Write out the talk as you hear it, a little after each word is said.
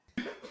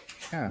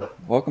Yeah.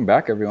 Welcome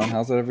back, everyone.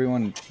 How's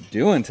everyone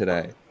doing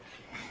today?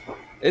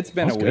 It's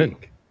been a Good.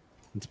 week.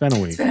 It's been a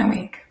week. It's been a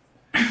week.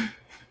 I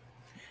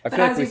But feel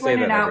like as we you say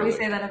pointed that out, every we week.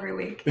 say that every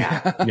week.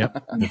 Yeah.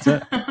 Yep, that's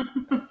it.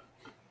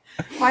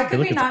 Why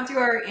could we not do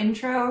our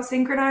intro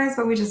synchronized,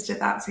 but we just did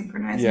that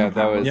synchronized? Yeah, No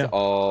that was problem.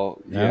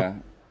 all. Yep. Yeah.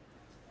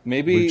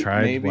 Maybe We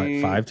tried,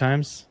 maybe 5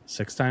 times?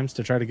 6 times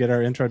to try to get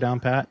our intro down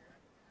pat?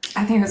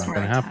 I think it was Not more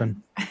gonna like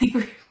happen. 10. I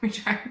think we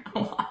tried a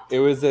lot. It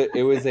was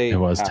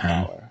was half 10.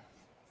 hour.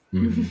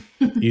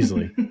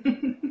 Easily.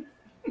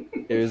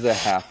 It was a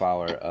half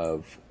hour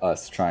of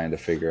us trying to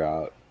figure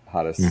out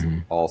how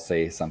to all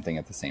say something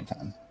at the same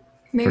time.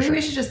 Maybe sure.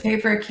 we should just pay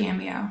for a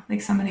cameo,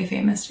 like somebody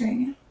famous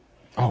doing it.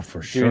 Oh,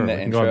 for sure. Doing the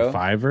We can go on intro?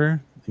 Fiverr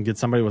and get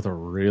somebody with a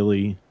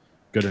really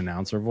good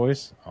announcer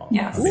voice. Oh,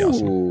 Yes. that'd be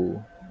awesome.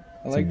 Ooh,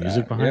 I Some like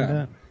music that. behind yeah.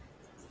 that.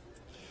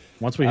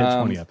 Once we hit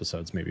 20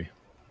 episodes, maybe.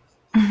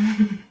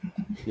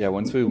 Yeah,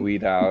 once we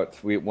weed out,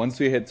 once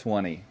we hit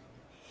 20,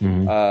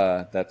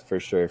 that's for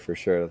sure, for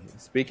sure.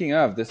 Speaking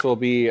of, this will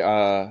be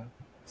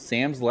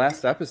Sam's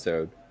last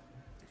episode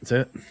That's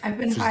it. I've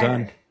been She's fired.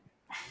 done.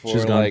 for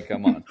She's done. like a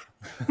month.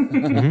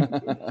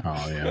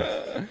 Oh,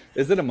 yeah.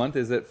 Is it a month?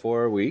 Is it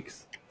 4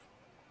 weeks?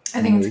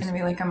 I think it's going to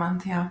be like a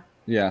month, yeah.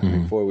 Yeah,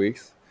 like 4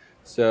 weeks.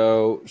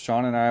 So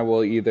Sean and I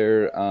will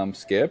either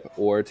skip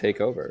or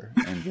take over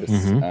and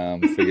just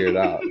figure it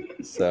out.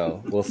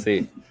 So we'll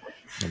see.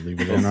 We'll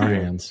leave it in our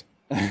hands.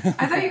 I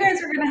thought you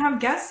guys were going to have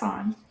guests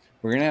on.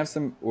 We're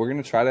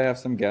gonna try to have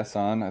some guests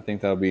on. I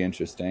think that'll be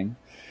interesting.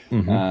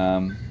 And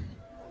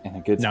a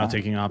good Now time.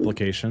 taking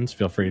applications.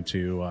 Feel free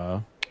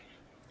to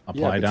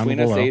apply down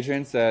between below. us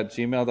agents at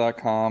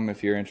gmail.com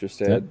if you're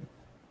interested.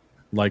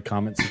 Like,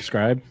 comment,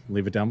 subscribe.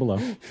 Leave it down below.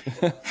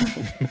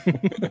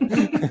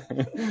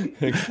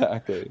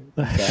 Exactly.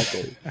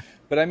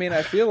 But I mean,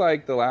 I feel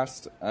like the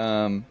last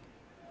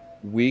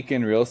week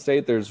in real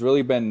estate, there's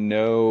really been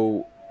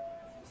no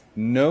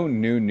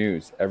new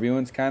news.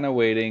 Everyone's kind of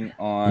waiting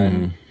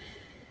on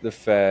the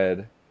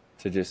Fed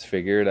to just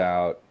figure it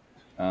out.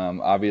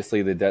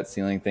 Obviously, the debt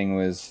ceiling thing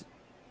was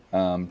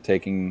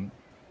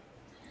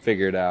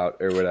figured out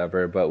or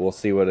whatever, but we'll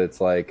see what it's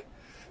like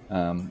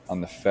on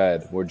the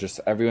Fed.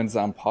 Everyone's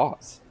on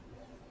pause.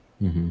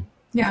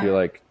 Yeah. I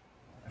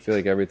feel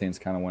like everything's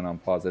kind of went on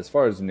pause as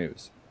far as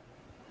news.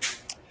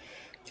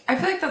 I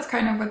feel like that's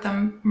kind of what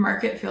the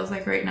market feels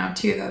like right now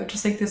too, though.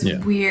 Just like this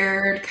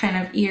weird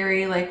kind of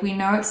eerie, like we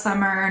know it's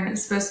summer and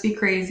it's supposed to be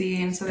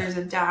crazy, and so there's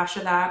a dash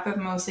of that, but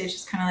mostly it's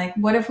just kind of like,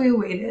 what if we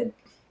waited?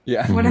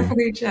 Yeah. What if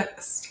we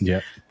just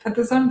put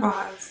this on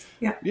pause?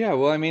 Yeah. Yeah.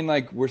 Well, I mean,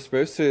 like we're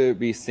supposed to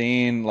be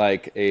seeing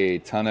like a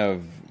ton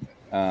of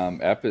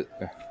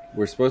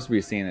we're supposed to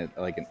be seeing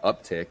like an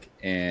uptick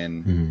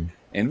in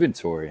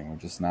inventory, and we're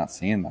just not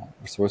seeing that.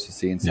 We're supposed to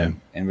see some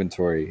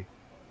inventory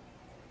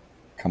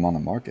come on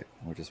the market.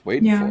 We're just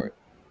waiting for it.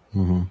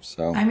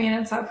 So I mean,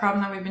 it's that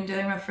problem that we've been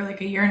dealing with for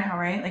like a year now,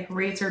 right? Like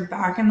rates are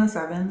back in the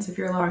 7s. If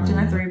you're locked in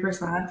at 3%,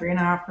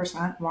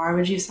 3.5%, why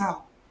would you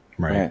sell?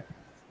 Right.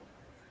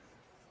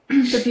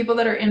 The people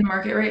that are in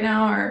market right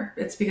now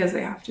it's because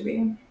they have to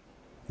be.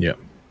 Yep.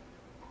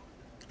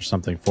 There's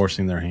something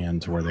forcing their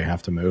hand to where they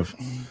have to move.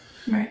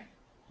 Right.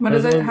 What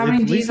is it? How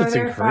many At least D's are it's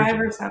there? encouraging.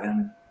 5 or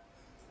 7?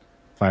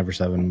 5 or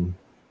 7.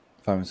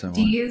 5%.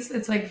 D's?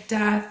 It's like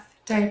death,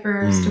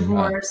 diapers,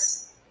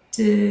 divorce.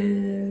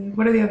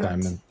 What are the other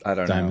ones? I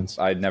don't Diamonds.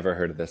 know. I'd never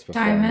heard of this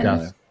before. Diamond.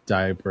 Death,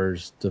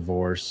 diapers,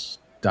 divorce,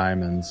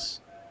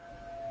 diamonds.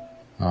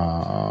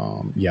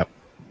 Yep.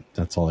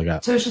 That's all I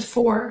got. So it's just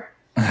 4.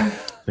 I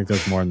think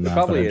there's more than that,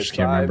 but Probably I is just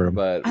can't 5,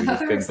 remember. but we I just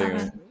thought there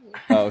couldn't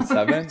were think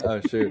 7. of 7?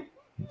 Oh, shoot.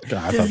 God,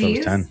 I thought that was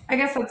Disease? 10. I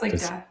guess that's like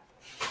death.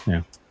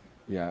 Yeah.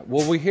 Yeah.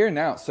 Well, we hear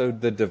now. So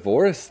the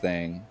divorce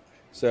thing.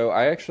 So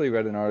I actually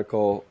read an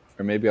article,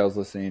 or maybe I was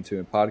listening to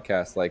a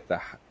podcast, like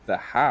the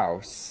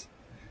house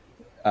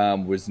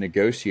was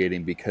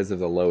negotiating because of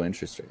the low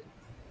interest rate.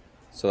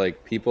 So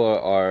like people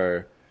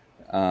are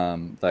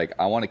like,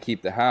 I want to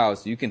keep the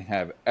house. You can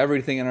have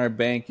everything in our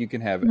bank. You can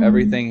have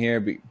everything here,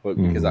 but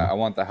because I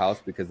want the house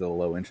because of the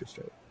low interest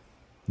rate.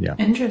 Yeah.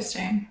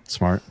 Interesting.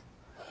 Smart.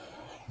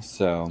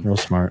 So Real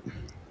smart.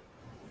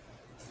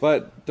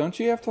 But don't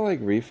you have to like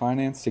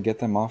refinance to get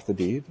them off the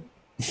deed?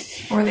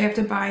 Or they have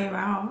to buy you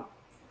out.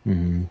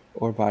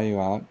 Or buy you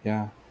out?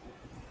 Yeah.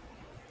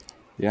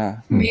 Yeah.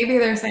 Maybe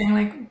they're saying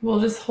like, we'll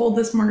just hold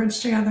this mortgage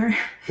together.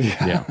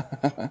 Yeah.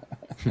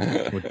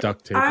 With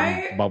duct tape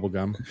and bubble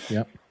gum.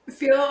 Yep.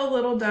 Feel a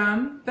little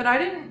dumb, but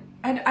I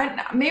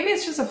maybe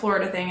it's just a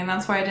Florida thing, and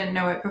that's why I didn't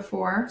know it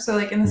before. So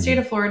like in the state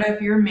of Florida,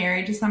 if you're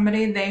married to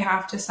somebody, they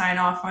have to sign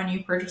off on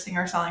you purchasing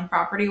or selling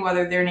property,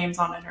 whether their name's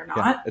on it or not.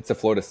 Yeah. It's a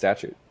Florida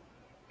statute.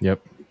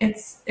 Yep.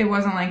 It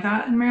wasn't like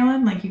that in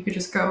Maryland. Like you could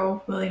just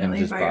go willy-nilly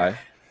just buy.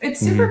 It's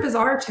super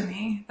bizarre to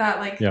me that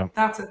like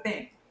that's a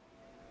thing.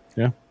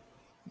 Yeah.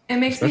 It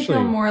makes me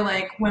feel more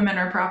like women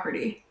are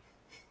property.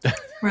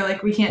 Where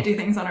like we can't do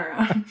things on our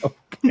own.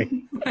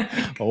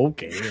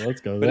 Okay, let's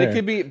go But there.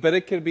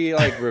 it could be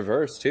like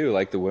reverse too.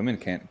 Like the women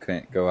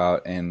can't go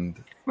out and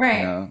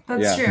Right.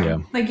 That's true. Yeah.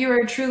 Like you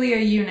are truly a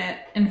unit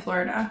in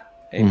Florida.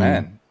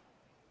 Amen.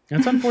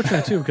 It's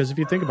unfortunate too, because if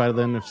you think about it,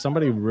 then if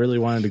somebody really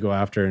wanted to go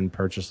after and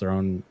purchase their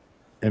own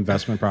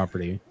investment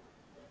property,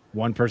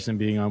 one person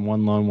being on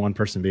one loan, one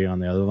person being on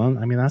the other loan,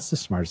 I mean, that's the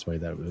smartest way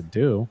that would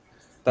do.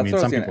 That's what I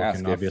was some going to people ask,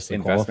 can if obviously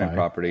investment qualify.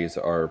 properties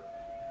are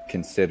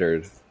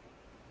considered.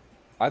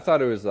 I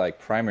thought it was like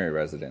primary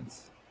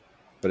residence,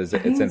 but it's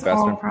investment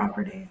all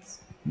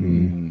properties.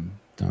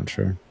 Not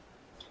sure.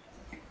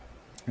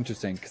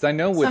 Interesting, because I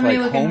know with Somebody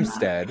like look into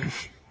homestead.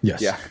 Yes.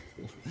 Yeah.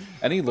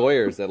 Any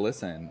lawyers that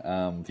listen,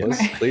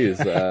 please,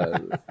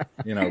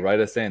 write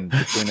us in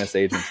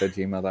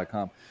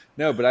betweenusagents@gmail.com.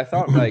 No, but I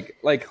thought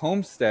like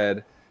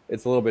homestead,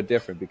 it's a little bit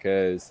different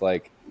because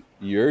like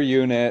your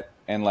unit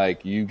and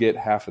like you get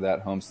half of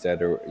that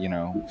homestead or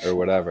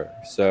whatever.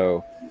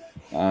 So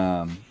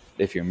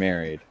if you're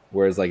married,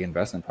 whereas like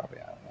investment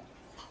property, I don't know.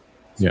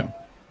 So, yeah.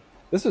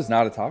 This was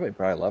not a topic,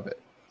 but I love it.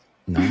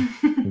 No,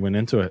 we went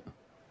into it.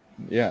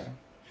 Yeah.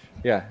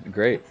 Yeah.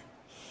 Great.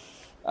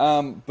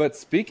 But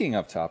speaking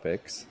of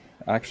topics,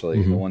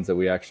 actually, the ones that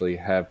we actually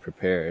have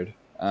prepared,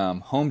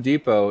 Home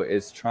Depot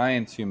is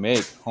trying to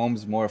make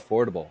homes more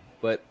affordable.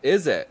 But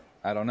is it?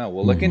 I don't know.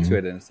 We'll look into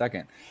it in a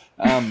second.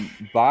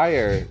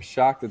 Buyer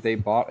shocked that they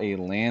bought a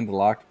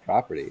landlocked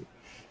property.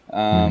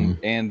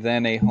 And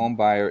then a home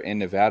buyer in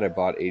Nevada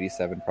bought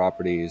 87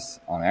 properties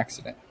on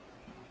accident.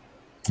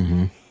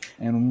 And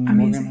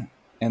Amazing.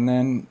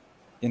 then,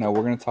 we're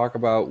going to talk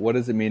about what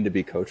does it mean to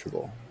be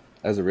coachable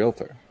as a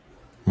realtor.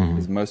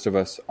 Because most of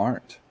us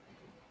aren't.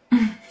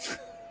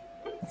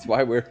 That's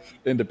why we're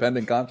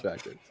independent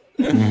contractors.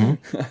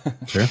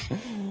 Sure.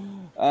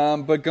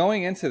 But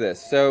going into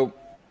this, so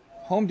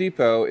Home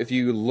Depot,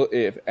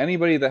 if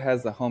anybody that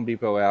has the Home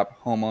Depot app,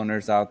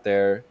 homeowners out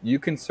there, you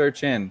can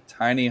search in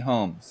tiny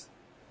homes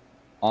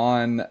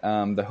on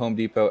the Home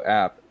Depot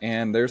app,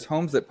 and there's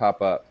homes that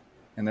pop up,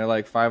 and they're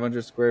like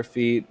 500 square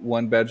feet,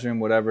 1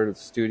 bedroom, whatever,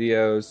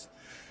 studios.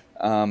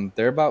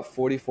 They're about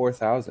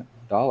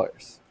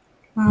 $44,000.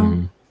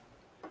 Wow.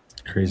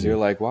 Crazy. You're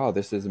like, wow,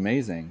 this is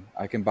amazing.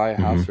 I can buy a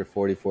house for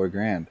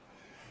 $44,000.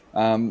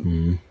 I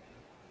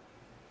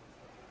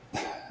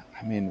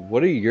mean,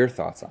 what are your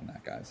thoughts on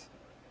that, guys?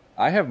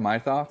 I have my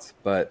thoughts,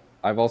 but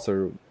I've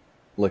also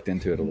looked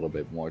into it a little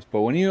bit more.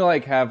 But when you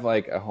have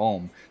a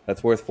home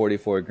that's worth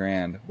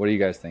 $44,000, what are you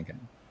guys thinking?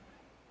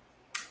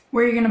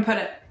 Where are you going to put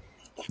it?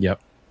 Yep.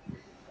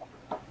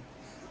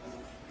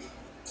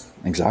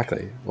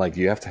 Exactly. Like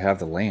you have to have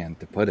the land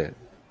to put it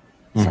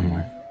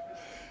somewhere.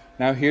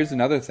 Now, here's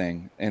another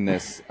thing in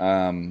this.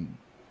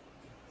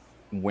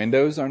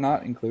 Windows are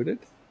not included.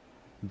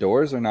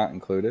 Doors are not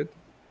included.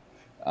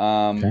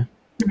 Okay.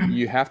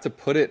 You have to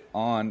put it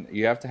on.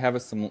 You have to have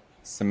a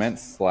cement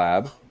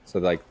slab. So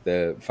like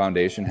the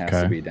foundation has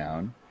to be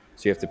down.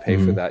 So you have to pay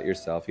for that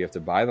yourself. You have to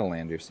buy the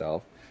land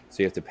yourself.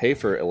 So you have to pay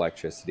for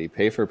electricity,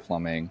 pay for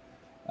plumbing.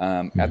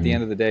 At the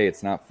end of the day,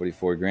 it's not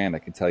 $44,000. I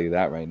can tell you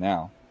that right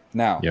now.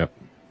 Now,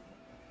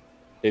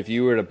 if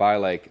you were to buy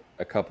like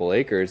a couple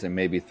acres and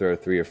maybe throw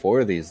 3 or 4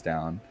 of these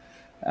down,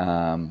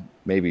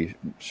 maybe,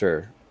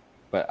 sure.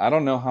 But I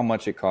don't know how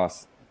much it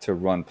costs to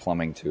run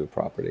plumbing to a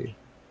property.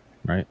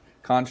 Right.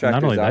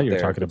 Contractors out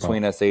there,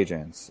 between us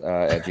agents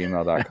at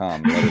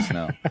gmail.com. Let us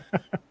know.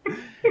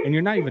 And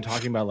you're not even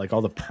talking about like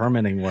all the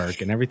permitting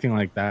work and everything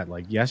like that.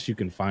 Like, yes, you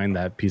can find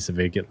that piece of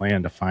vacant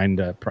land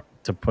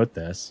to put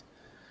this,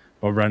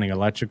 but running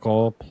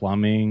electrical,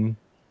 plumbing,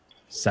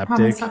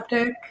 septic.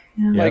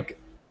 Yeah.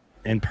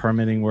 And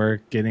permitting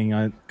work, getting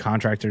a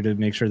contractor to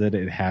make sure that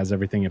it has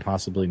everything it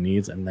possibly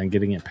needs, and then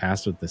getting it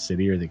passed with the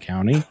city or the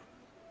county.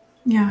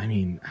 Yeah. I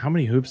mean, how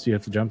many hoops do you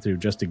have to jump through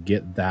just to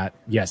get that?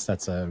 Yes,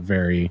 that's a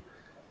very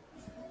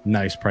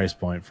nice price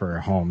point for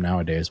a home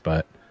nowadays,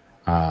 but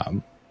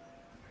and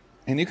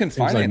you can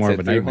finance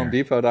it through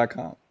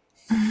HomeDepot.com.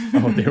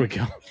 Oh, there we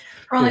go.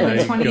 For only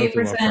like 28%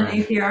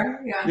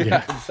 APR.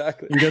 Yeah,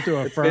 exactly. You go through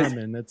a firm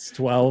and it's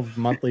 12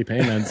 monthly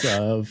payments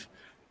of.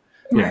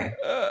 Right.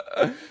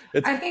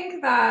 I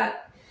think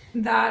that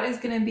is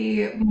going to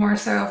be more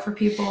so for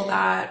people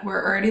that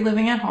were already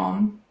living at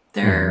home.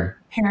 Their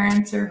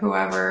parents or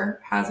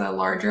whoever has a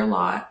larger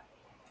lot,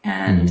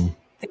 and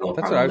they will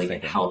probably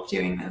get help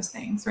doing those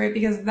things, right?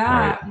 Because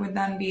that would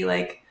then be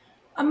like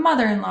a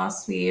mother-in-law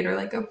suite or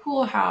like a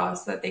pool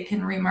house that they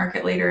can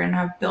remarket later and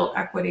have built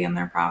equity in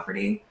their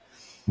property.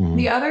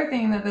 The other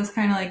thing that this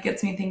kind of like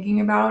gets me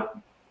thinking about,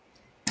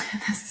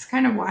 this is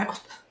kind of wild.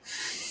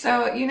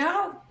 So you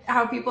know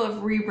how people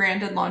have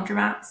rebranded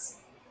laundromats?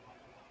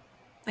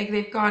 Like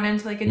they've gone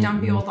into like a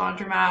dumpy old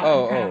laundromat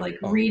and kind of like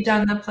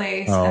redone the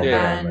place and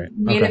then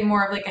made it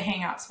more of like a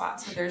hangout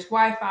spot. So there's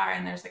Wi-Fi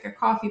and there's like a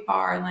coffee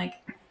bar and like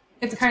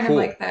it's kind of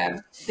like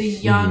the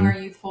young or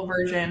youthful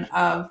version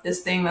of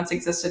this thing that's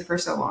existed for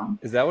so long.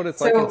 Is that what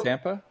it's like in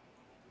Tampa? I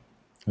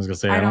was gonna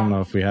say I don't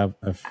know if we have.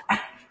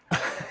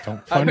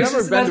 I've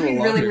never been to a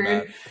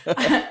laundromat.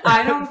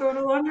 I don't go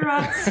to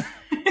laundromats.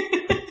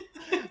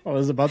 I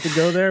was about to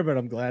go there, but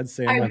I'm glad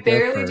Sam I went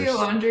there barely first. do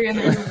laundry, and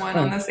there's one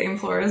on the same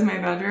floor as my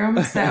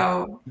bedroom.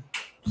 So,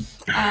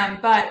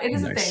 but it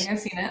is a thing. I've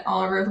seen it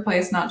all over the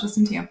place, not just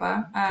in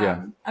Tampa.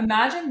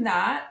 Imagine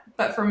that,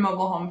 but for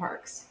mobile home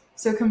parks.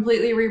 So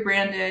completely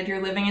rebranded.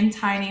 You're living in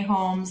tiny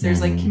homes.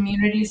 There's like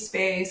community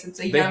space. It's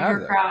a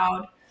younger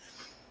crowd.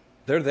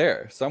 They're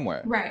there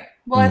somewhere. Right.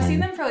 Well, I've seen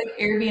them for like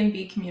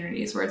Airbnb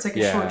communities where it's like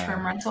a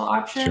short-term rental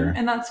option,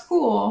 and that's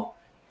cool.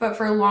 But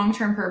for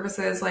long-term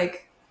purposes,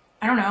 like,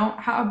 I don't know,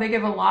 how big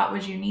of a lot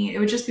would you need? It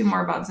would just be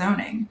more about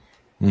zoning.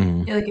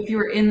 Like if you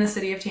were in the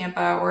city of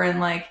Tampa or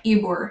in like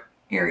Ybor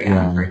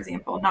area, for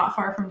example, not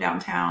far from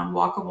downtown,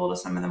 walkable to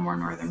some of the more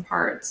northern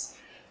parts,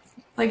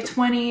 like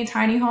 20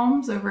 tiny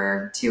homes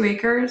over 2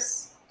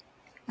 acres.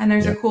 And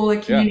there's a cool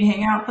like community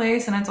hangout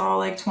place, and it's all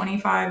like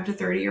 25 to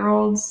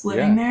 30-year-olds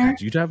living there.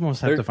 You'd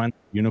almost have to find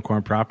a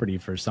unicorn property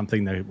for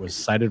something that was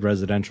sited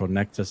residential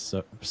next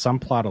to some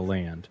plot of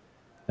land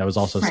that was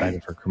also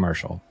sited for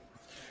commercial.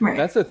 Right.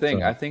 That's the thing.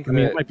 So, I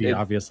mean, it might be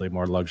obviously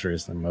more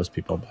luxurious than most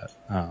people, but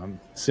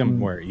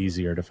somewhere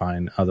easier to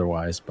find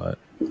otherwise. But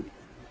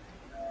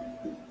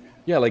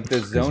yeah, like the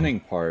zoning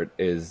part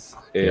is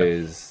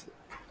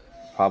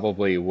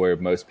probably where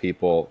most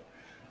people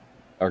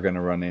are going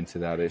to run into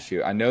that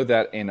issue. I know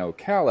that in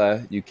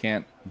Ocala, you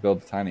can't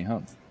build tiny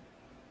homes.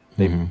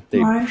 They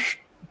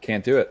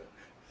can't do it.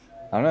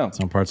 I don't know.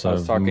 Some parts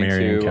of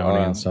Marion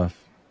County and stuff.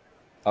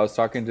 I was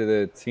talking to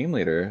the team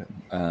leader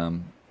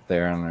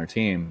there on our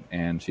team,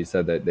 and she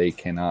said that they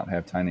cannot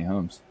have tiny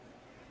homes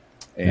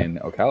in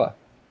Ocala.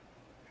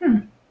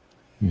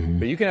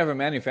 But you can have a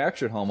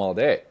manufactured home all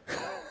day.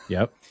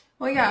 Yep.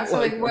 Well, yeah. So,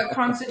 like, what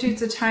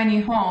constitutes a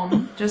tiny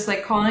home? Just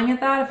like calling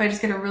it that? If I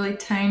just get a really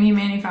tiny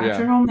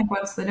manufactured home, like,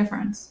 what's the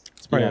difference?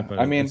 It's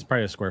probably, it's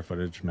probably a square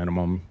footage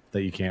minimum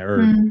that you can't,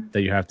 or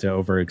that you have to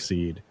over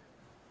exceed.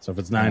 So if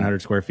it's 900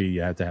 square feet,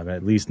 you have to have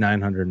at least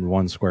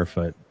 901 square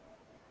foot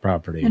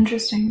property.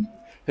 Interesting.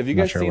 Have you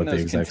guys seen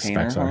those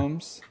container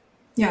homes?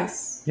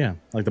 Yes. Yeah,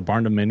 like the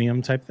barn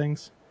dominium type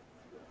things.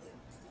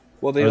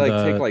 Well, they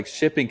take like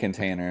shipping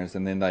containers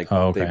and then they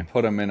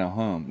put them in a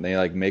home. They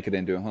like make it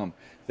into a home.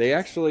 They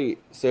actually,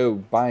 so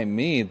by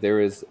me,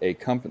 there's a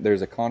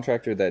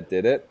contractor that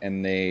did it,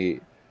 and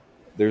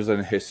there's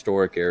an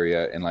historic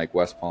area in like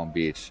West Palm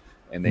Beach,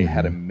 and they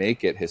had to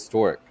make it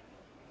historic,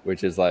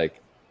 which is like,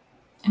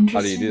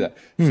 how do you do that?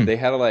 So they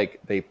had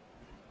to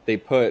they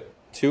put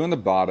 2 on the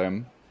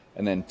bottom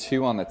and then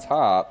 2 on the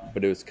top,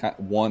 but it was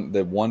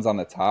the ones on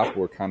the top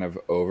were kind of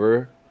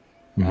over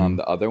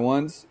the other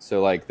ones.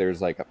 So like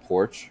there's like a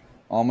porch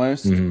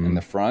almost in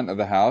the front of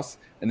the house,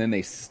 and then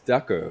they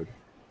stuccoed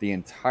the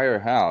entire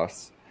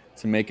house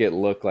to make it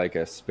look like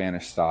a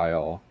Spanish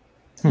style.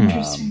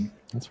 Interesting.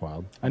 That's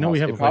wild. I know we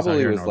have a place out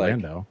here in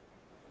Orlando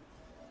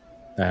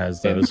that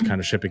has those kind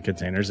of shipping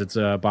containers. It's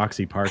a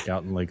Boxy Park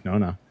out in Lake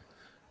Nona.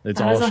 It's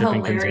that all is a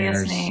shipping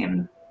hilarious containers.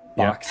 Name.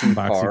 Boxy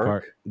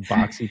Park.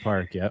 Boxy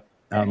Park. Yep.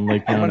 Out in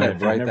Lake Nona.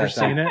 If you've never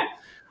seen it,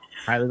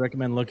 highly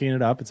recommend looking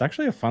it up. It's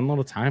actually a fun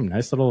little time.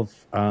 Nice little,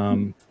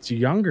 it's a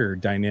younger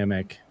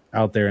dynamic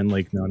out there in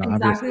Lake Nona.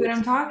 Exactly obviously. what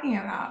I'm talking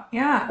about.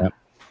 Yeah. Yep.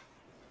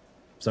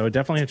 So it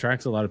definitely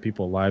attracts a lot of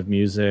people. Live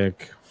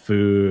music,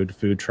 food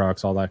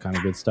trucks, all that kind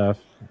of good stuff.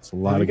 It's a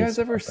lot Have of you good guys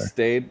stuff ever out there.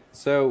 stayed?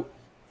 So,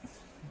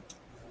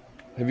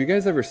 have you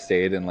guys ever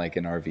stayed in like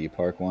an RV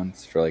park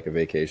once for like a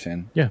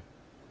vacation? Yeah.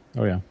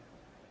 Oh yeah.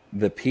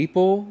 The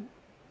people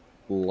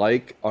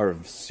are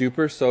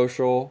super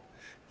social.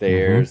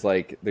 There's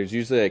there's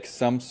usually like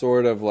some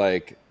sort of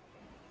like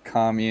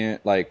commune,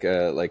 like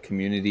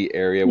community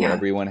area where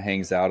everyone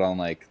hangs out on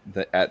like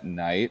at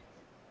night.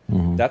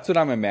 That's what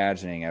I'm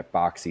imagining at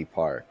Boxy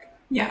Park.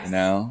 Yes. You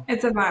know?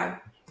 It's a vibe.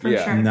 For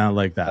sure. Not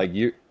like that.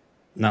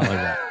 Not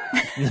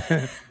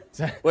like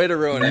that. Way to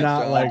ruin it.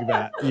 Not like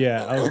that.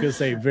 Yeah, I was gonna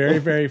say very,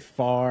 very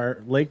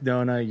far. Lake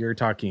Nona, you're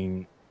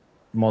talking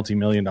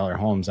multi-million-dollar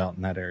homes out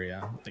in that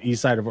area. The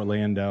east side of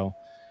Orlando.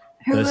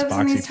 Who lives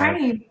in these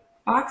tiny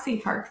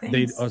Boxy Park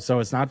things?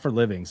 So it's not for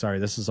living. Sorry,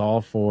 this is all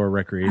for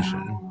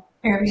recreation.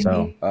 Airbnb.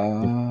 So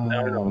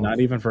no, not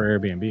even for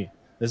Airbnb.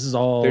 This is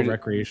all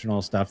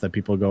recreational stuff that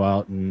people go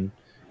out and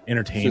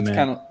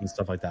entertainment and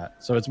stuff like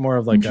that. So it's more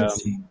of like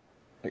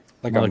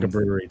a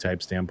brewery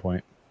type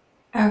standpoint.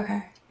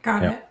 Okay,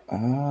 got it.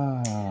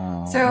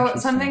 Oh, so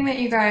something that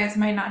you guys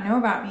might not know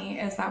about me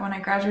is that when I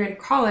graduated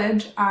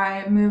college,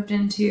 I moved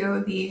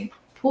into the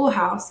pool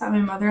house at my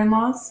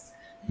mother-in-law's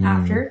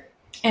after,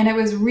 and it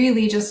was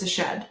really just a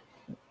shed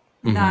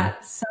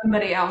that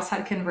somebody else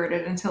had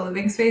converted into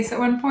living space at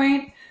one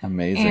point.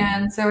 Amazing.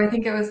 And so I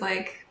think it was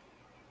like,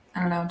 I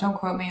don't know, don't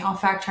quote me. I'll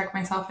fact check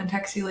myself and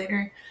text you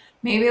later.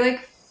 Maybe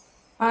like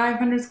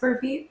 500 square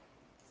feet.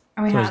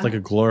 And so it was like a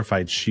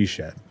glorified she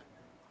shed.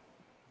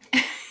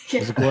 It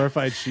was a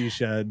glorified she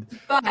shed.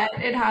 But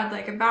it had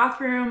like a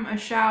bathroom, a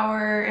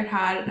shower. It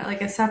had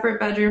like a separate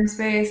bedroom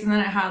space. And then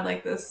it had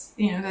like this,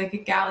 like a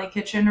galley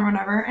kitchen or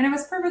whatever. And it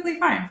was perfectly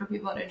fine for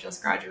people that had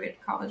just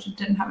graduated college and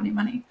didn't have any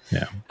money.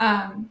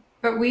 Yeah.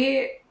 But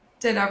we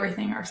did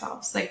everything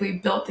ourselves. Like we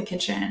built the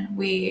kitchen.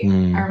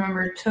 I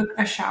remember took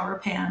a shower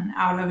pan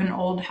out of an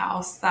old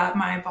house that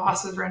my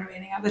boss was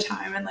renovating at the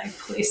time and like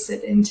placed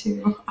it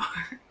into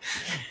our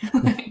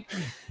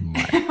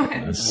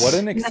what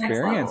an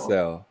experience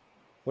though.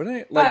 But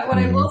what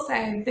I will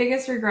say,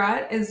 biggest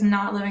regret is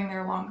not living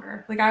there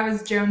longer. Like I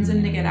was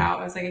jonesing to get out.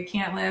 I was like, I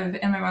can't live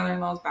in my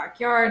mother-in-law's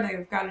backyard. Like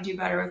I've got to do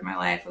better with my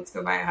life. Let's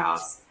go buy a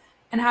house.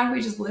 And had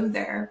we just lived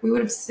there, we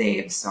would have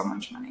saved so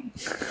much money.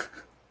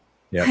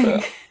 Yeah.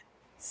 Like,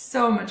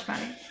 so much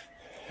money.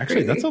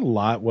 Actually, that's a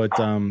lot. What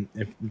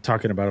if we're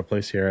talking about a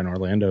place here in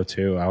Orlando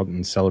too, out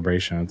in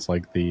Celebration, it's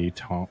like the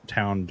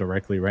town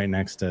directly right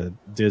next to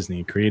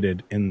Disney,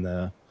 created in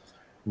the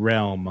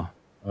realm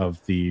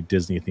of the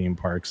Disney theme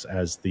parks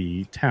as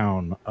the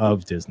town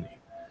of Disney,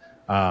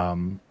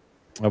 of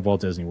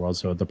Walt Disney World.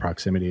 So the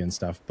proximity and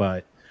stuff.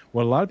 But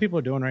what a lot of people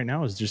are doing right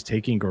now is just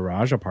taking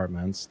garage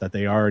apartments that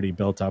they already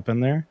built up in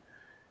there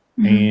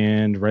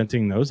and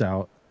renting those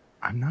out.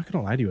 I'm not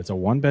going to lie to you. It's a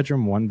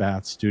 1-bedroom,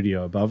 1-bath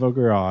studio above a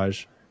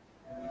garage,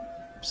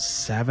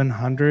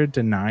 700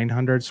 to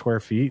 900 square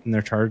feet, and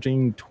they're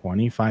charging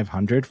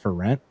 $2,500 for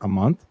rent a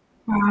month.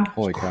 Wow.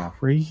 Holy cow.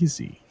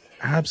 Crazy.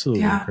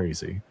 Absolutely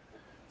crazy.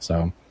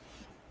 So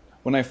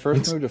when I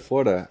first moved to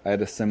Florida, I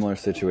had a similar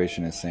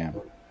situation as Sam.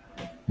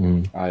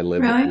 I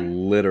lived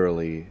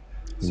literally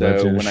in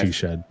a she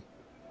shed.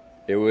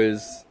 It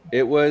was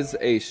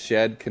a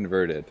shed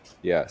converted.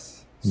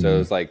 Yes. So it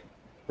was like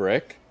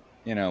brick,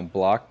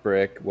 block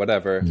brick,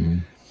 whatever.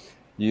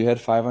 You had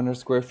 500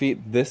 square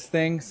feet. This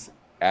thing's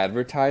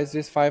advertised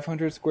as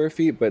 500 square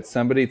feet, but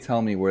somebody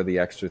tell me where the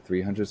extra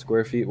 300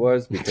 square feet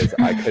was, because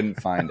I couldn't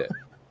find it.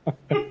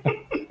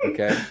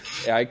 Okay.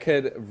 I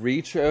could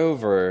reach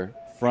over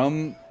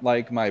from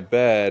like my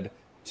bed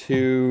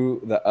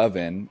to the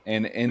oven,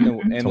 and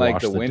in like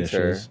the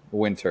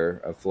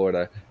winter of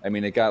Florida, I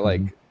mean, it got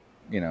like,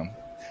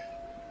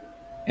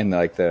 in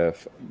like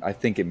I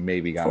think it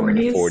maybe got in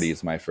the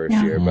 40s my first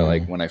year, but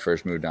like when I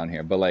first moved down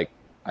here, but like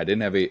I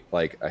didn't have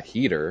a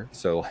heater.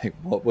 So like,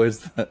 what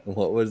was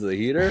the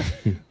heater?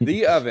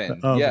 The oven.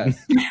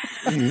 Yes.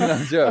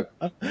 No joke.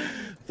 So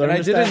and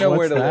I didn't know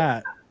where to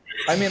look.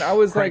 I mean, I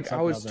was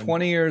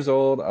 20 years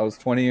old. I was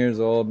 20 years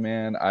old,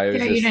 man. You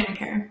didn't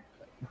care.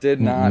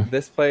 Did not.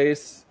 This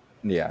place,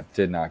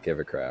 did not give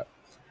a crap.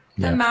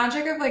 The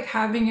magic of like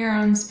having your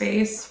own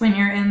space when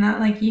you're in that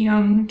like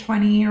young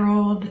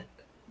 20-year-old,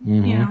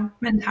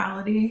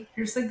 mentality.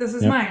 You're just like, this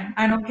is mine.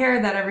 I don't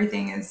care that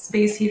everything is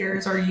space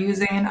heaters or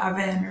using an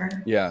oven or.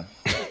 Yeah.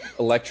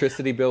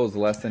 Electricity bill was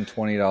less than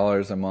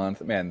 $20 a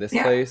month. Man, this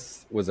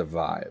place was a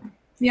vibe.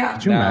 Yeah.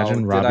 Could you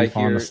imagine Robby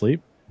falling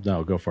asleep?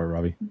 No, go for it,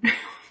 Robby.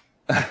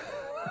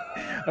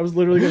 I was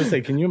literally going to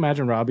say, can you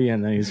imagine Robby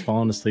and then he's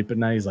falling asleep at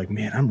night? He's like,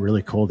 man, I'm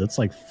really cold. It's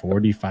like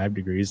 45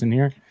 degrees in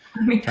here.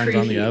 Turns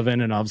on the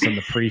oven and all of a sudden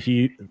the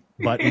preheat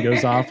button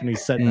goes off and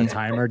he's setting a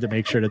timer to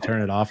make sure to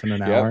turn it off in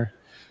an hour.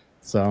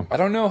 So I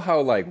don't know how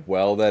like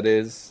well that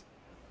is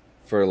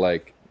for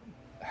like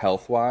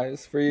health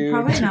wise for you.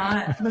 Probably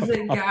not. Was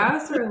it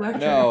gas or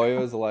electric? No, it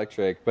was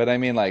electric. But I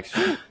mean, like,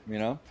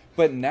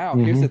 But now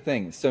here's the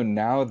thing. So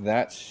now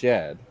that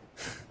shed,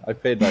 I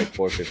paid like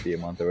 $450 a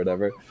month or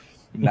whatever.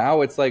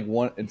 Now it's like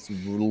it's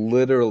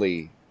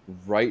literally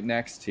right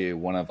next to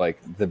one of like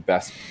the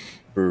best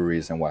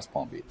breweries in West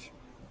Palm Beach.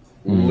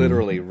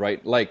 Literally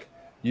right, like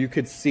you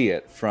could see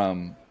it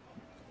from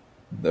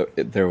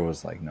there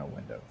was like no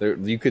window there.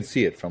 You could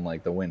see it from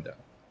like the window.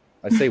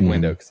 I say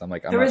window because I'm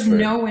like, I'm there not was sure.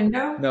 No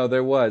window. No,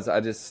 there was.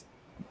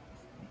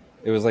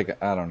 It was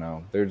like, I don't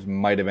know. There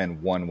might have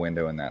been one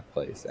window in that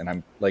place, and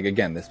I'm like,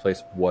 again, this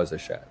place was a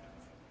shed.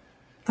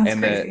 That's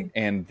crazy.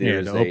 And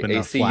there's to open a a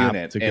AC flap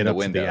unit to get in the up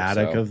window, to the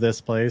attic of this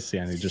place.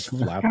 Yeah, and he just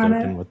flapped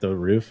open with the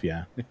roof.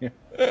 Yeah.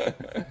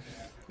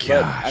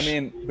 But I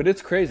mean, but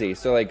it's crazy.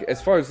 So like,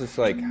 as far as this,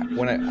 like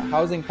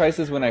housing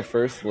prices when I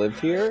first lived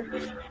here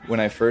were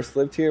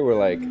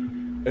like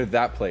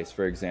that place,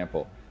 for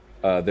example,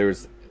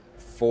 there's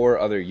 4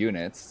 other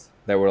units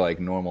that were like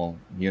normal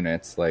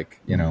units,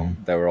 like,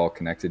 that were all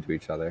connected to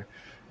each other.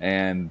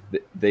 And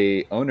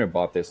the owner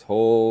bought this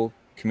whole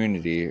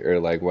community or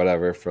like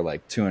whatever for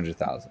like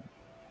 $200,000.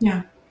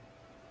 Yeah.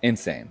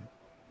 Insane.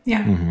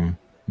 Yeah.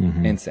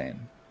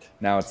 Insane.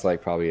 Now it's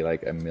like probably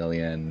like $1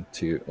 million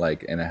to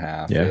like and a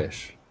half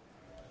ish.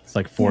 It's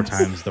like 4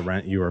 times the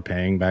rent you were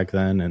paying back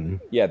then, and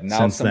now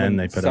since then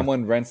they put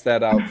someone rents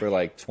that out for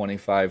like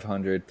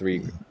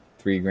 $2,500,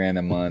 $3,000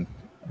 a month.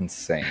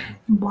 Insane.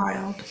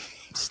 Wild.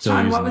 Still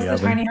Sean, what was the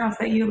tiny house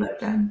that you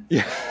lived in?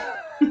 Yeah.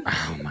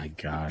 Oh my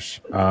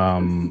gosh.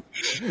 You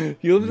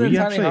lived in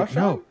a tiny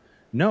house?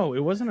 No, it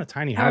wasn't a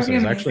tiny house. It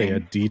was actually a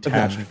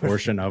detached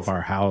portion of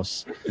our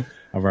house,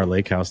 of our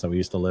lake house that we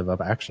used to live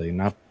up. Actually,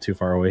 not too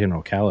far away in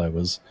Ocala. It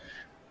was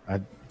a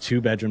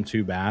 2-bedroom,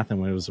 2-bath,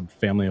 and it was a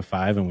family of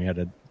 5, and we had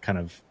a kind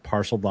of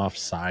parceled off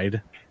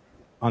side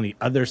on the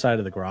other side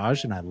of the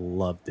garage, and I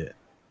loved it.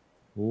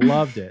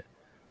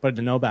 But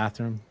no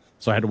bathroom,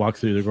 so I had to walk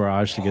through the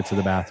garage to get to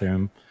the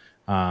bathroom.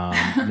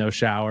 No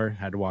shower,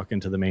 had to walk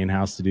into the main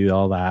house to do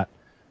all that.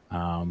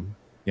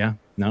 It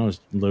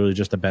was literally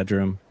just a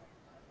bedroom.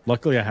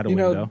 Luckily, I had a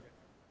window.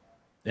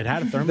 It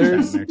had a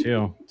thermostat in there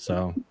too,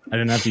 so I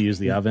didn't have to use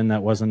the oven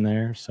that wasn't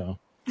there. So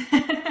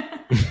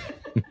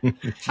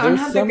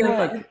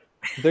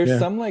There's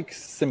some like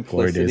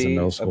Glory days in simplicity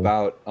middle school.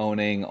 about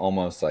owning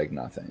almost like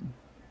nothing.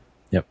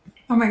 Yep.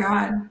 Oh my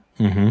God.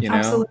 You know,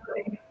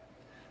 Absolutely.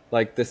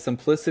 like the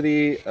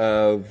simplicity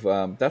of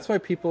that's why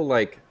people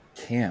like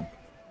camp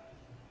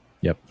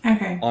Yep.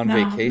 Okay. on No,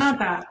 vacation. not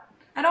that.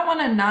 I don't want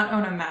to not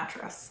own a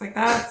mattress. Like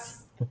that's.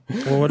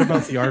 Well, what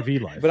about the RV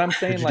life? But I'm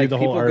saying Did you like do the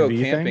whole people go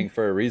RV camping thing?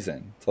 for a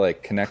reason, to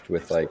like connect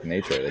with like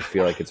nature. They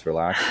feel like it's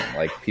relaxing.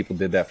 Like people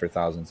did that for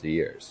thousands of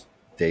years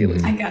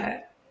daily. I get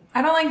it.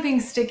 I don't like being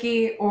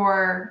sticky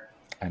or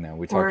I know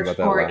we talked about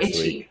that last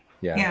itchy. week.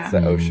 Yeah, Yeah. it's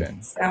the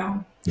ocean.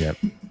 So Yep.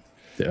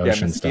 The Yeah,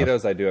 ocean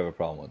mosquitoes. stuff. I do have a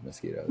problem with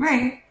mosquitoes.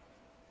 right.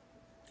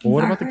 Well,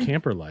 what about the Exactly.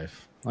 camper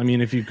life? I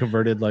mean, if you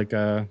converted like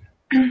a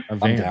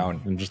van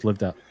down. and just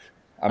lived out,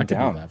 I I'm could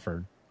down. do that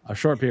for a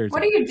short period of What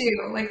time. do you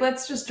do? Like,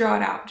 let's just draw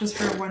it out just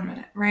for 1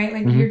 minute, right?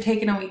 Like, you're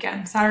taking a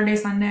weekend, Saturday,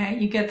 Sunday.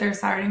 You get there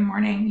Saturday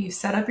morning. You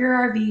set up your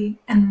RV,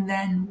 and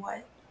then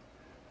what?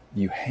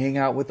 You hang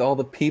out with all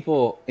the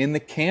people in the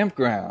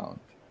campground.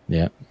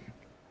 Yeah.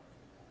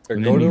 Or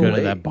And go then to you the go to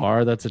lake. that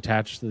bar that's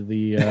attached to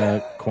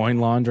the coin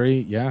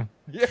laundry. Yeah.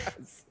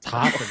 Yes. It's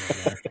hot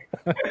in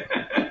there.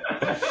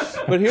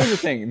 But here's the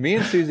thing. Me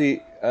and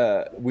Susie,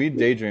 we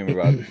daydream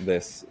about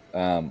this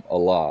a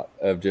lot,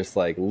 of just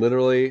like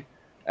literally,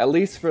 at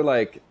least for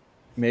like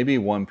maybe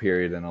one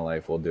period in a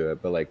life we'll do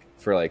it, but like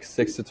for like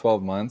 6 to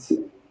 12 months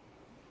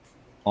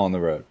on the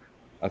road.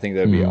 I think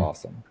that'd be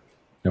awesome.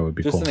 That would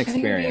be Just cool. an I think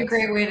it'd be a experience.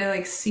 great way to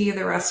like see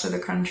the rest of the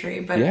country,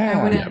 but Yeah.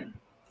 I wouldn't.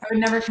 I would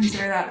never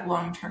consider that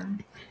long term.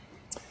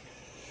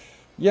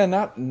 Yeah,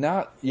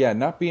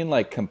 not being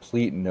like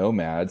complete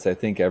nomads. I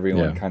think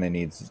everyone kind of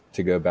needs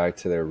to go back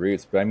to their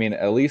roots. But I mean,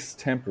 at least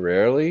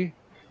temporarily,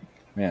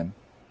 man,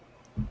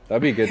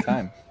 that'd be a good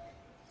time.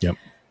 Yep.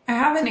 I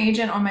have an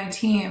agent on my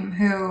team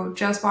who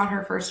just bought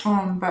her first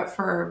home, but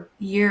for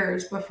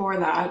years before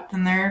that,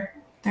 and they're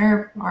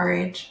our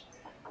age,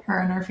 her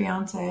and her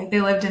fiance.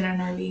 They lived in an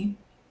RV,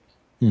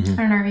 an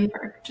RV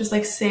park, just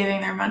like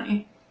saving their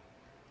money,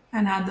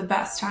 and had the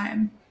best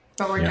time.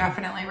 But we're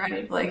definitely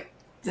ready to like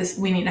this.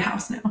 We need a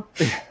house now.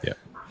 Yeah.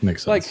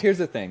 Makes sense. Like, here's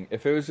the thing: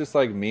 if it was just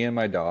like me and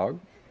my dog,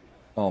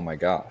 oh my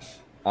gosh,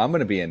 I'm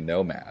gonna be a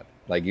nomad.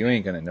 Like, you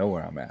ain't gonna know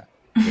where I'm at.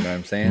 You know what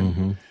I'm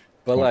saying?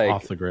 But Or like,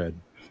 off the grid.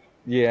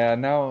 yeah,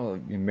 now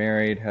you're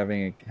married,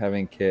 having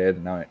a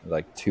kid, now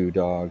like 2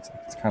 dogs.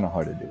 It's kind of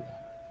hard to do that.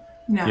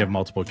 No, You have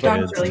multiple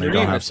Dog's kids really and they good.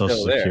 don't Dream have is still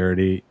social there.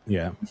 security.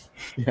 Yeah.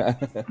 Yeah,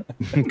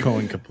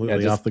 Going completely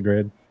just- off the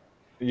grid.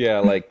 yeah,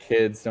 like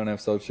kids don't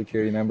have social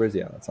security numbers.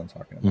 Yeah, that's what I'm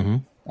talking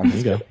about. I'm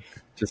just There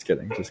you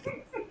kidding. Just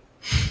kidding.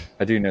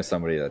 I do know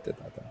somebody that did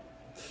that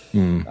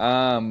though.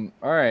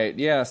 All right,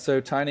 yeah.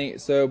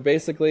 So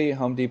basically,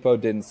 Home Depot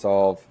didn't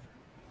solve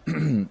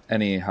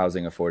any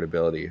housing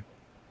affordability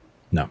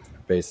No.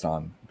 based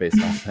on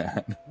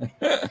that.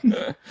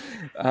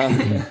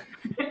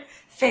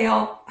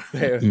 Fail.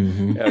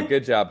 Yeah,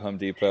 good job, Home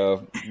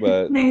Depot.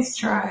 But Nice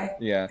try.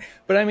 yeah,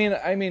 but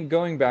I mean,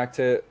 going back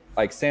to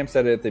like Sam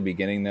said it at the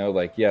beginning, though,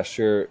 like, yeah,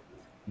 sure,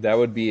 that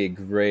would be a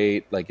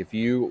great, like, if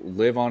you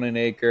live on an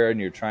acre and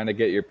you're trying to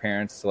get your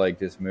parents to like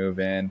just move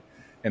in,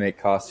 and it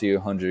costs you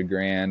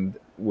 $100,000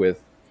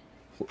 with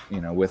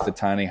the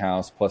tiny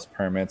house plus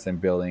permits and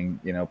building,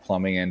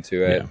 plumbing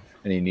into it,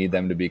 and you need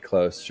them to be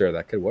close. Sure,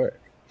 that could work.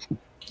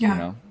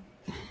 Yeah.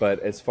 But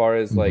as far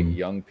as like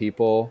young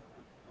people,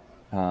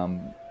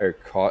 are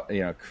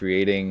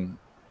creating,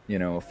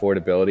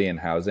 affordability in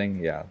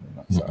housing, yeah, I'm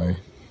not sorry.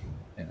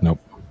 Nope.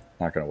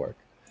 Not going to work.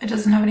 It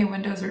doesn't have any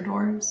windows or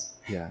doors.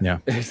 Yeah.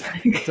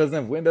 It doesn't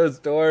have windows,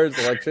 doors,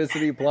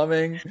 electricity,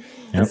 plumbing.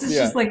 This is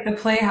just like the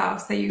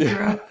playhouse that you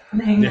grew up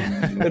in.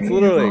 It's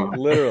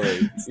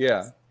literally,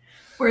 yeah.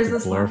 Where's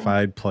this line?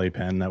 Glorified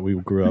playpen that we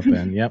grew up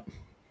in. Yep.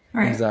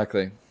 Right.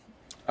 Exactly.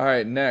 All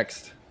right,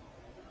 next.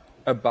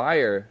 A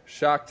buyer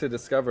shocked to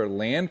discover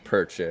land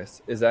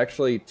purchase is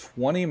actually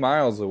 20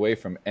 miles away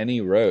from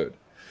any road.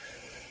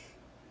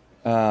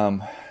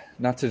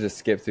 Not to just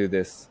skip through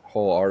this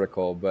whole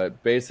article,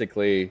 but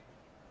basically,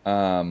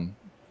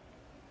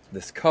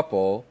 this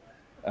couple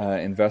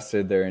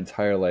invested their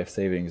entire life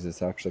savings.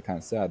 It's actually kind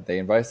of sad. They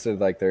invested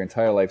like their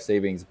entire life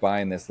savings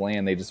buying this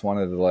land. They just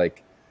wanted to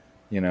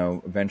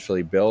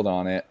eventually build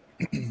on it.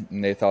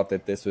 And they thought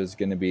that this was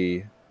going to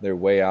be their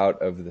way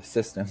out of the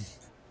system,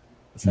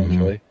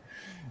 essentially.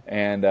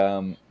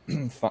 And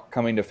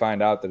coming to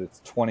find out that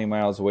it's 20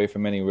 miles away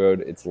from any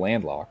road, it's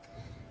landlocked.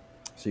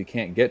 So you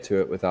can't get to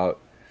it without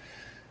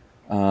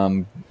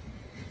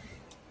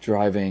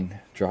driving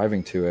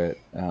to it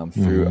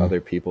through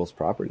other people's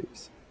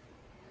properties.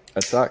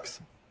 That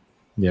sucks.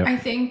 Yeah. I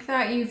think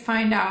that you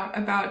find out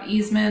about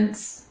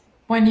easements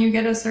when you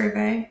get a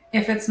survey,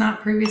 if it's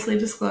not previously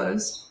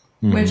disclosed,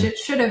 which it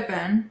should have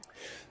been.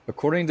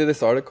 According to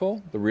this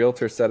article, the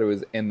realtor said it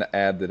was in the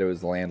ad that it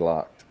was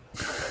landlocked.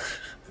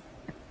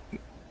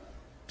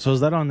 So is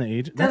that on the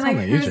agent? Then, That's like,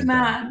 on the who's agent.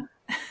 mad?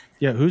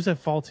 Yeah. Who's at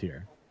fault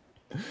here?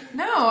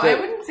 No, I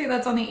wouldn't say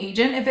that's on the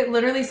agent. If it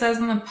literally says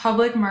in the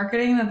public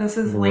marketing that this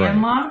is Right.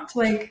 landlocked,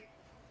 like,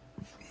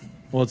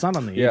 Well, it's not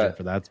on the agent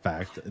for that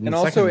fact. And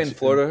also in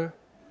Florida,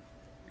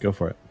 Go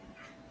for it.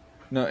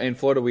 No, in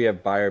Florida we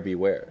have buyer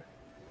beware,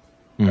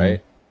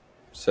 right?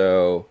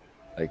 So,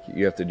 like,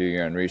 you have to do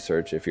your own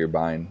research if you're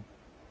buying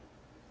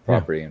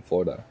property in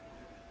Florida.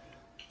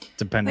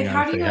 Depending Like,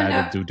 on how if do they you had end a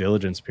up? due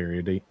diligence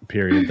period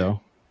though.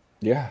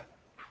 Yeah.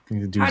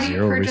 You do How do you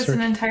zero purchase research.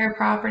 an entire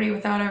property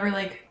without ever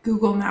like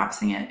Google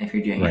Mapsing it if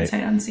you're doing it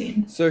sight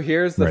unseen? So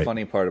here's the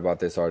funny part about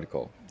this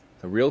article.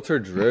 The realtor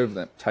drove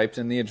them, typed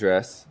in the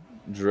address,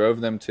 drove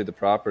them to the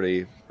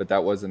property, but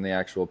that wasn't the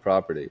actual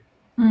property.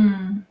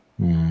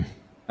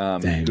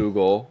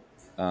 Google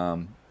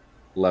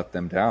let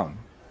them down.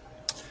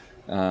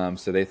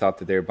 So they thought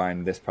that they were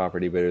buying this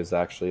property, but it was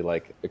actually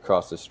like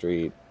across the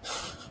street.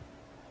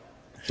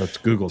 That's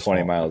Google's 20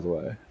 fault. miles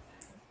away.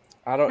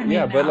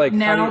 But like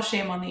now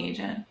shame on the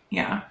agent.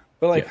 Yeah.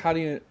 But like, how do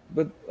you?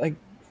 But like,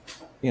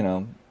 you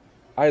know,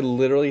 I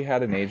literally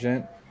had an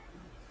agent.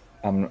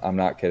 I'm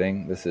not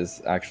kidding. This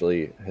is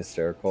actually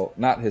hysterical.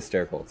 Not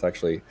hysterical. It's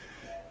actually.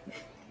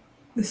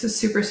 This is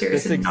super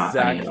serious and not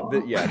funny at all.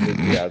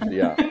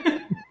 Yeah.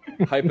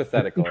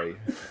 Hypothetically,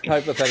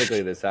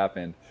 this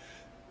happened.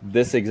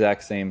 This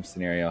exact same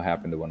scenario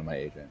happened to one of my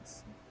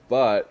agents,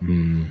 but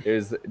it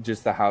was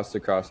just the house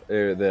across,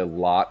 the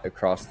lot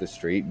across the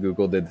street.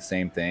 Google did the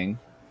same thing,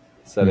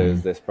 said it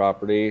was this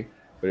property,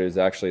 but it was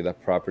actually the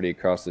property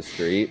across the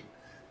street.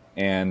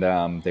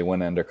 And they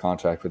went under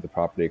contract with the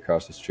property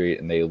across the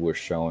street, and they were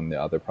shown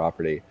the other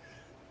property.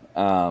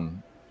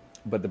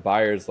 But the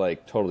buyer's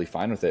like totally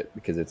fine with it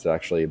because it's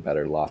actually a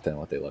better lot than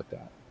what they looked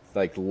at.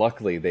 Like,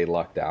 luckily they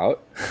lucked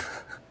out.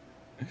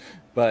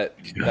 But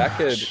that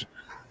could,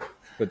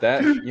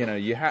 you know,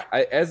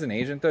 as an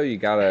agent though, you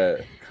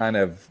gotta kind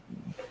of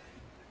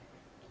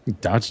You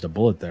dodged a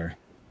bullet there.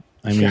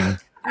 I mean,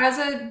 as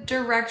a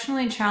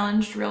directionally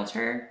challenged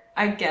realtor,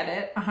 I get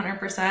it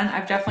 100%.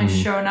 I've definitely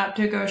shown up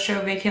to go show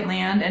vacant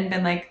land and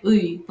been like,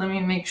 ooh, let me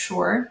make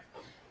sure.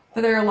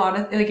 But there are a lot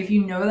of, like, if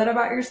you know that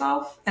about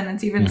yourself and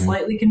it's even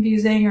slightly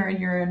confusing or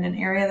you're in an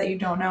area that you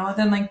don't know,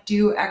 then like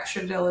do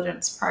extra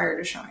diligence prior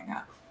to showing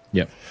up.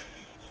 Yep.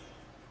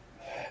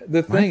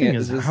 The thing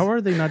is, how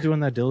are they not doing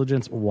that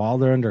diligence while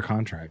they're under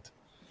contract?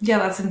 Yeah,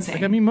 that's insane.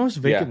 Like, I mean, most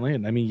vacant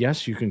land, I mean,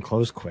 yes, you can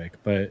close quick,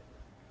 but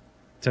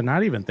to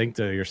not even think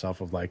to yourself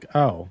of like,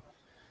 oh,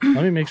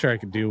 let me make sure I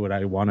can do what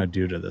I want to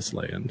do to this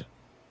land.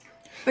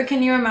 But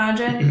can you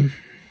imagine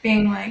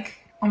being like,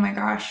 oh my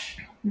gosh,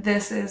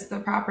 this is the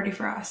property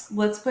for us.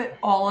 Let's put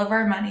all of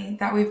our money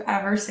that we've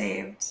ever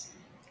saved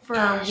for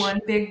our one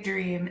big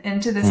dream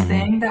into this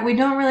thing that we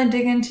don't really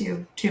dig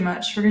into too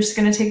much. We're just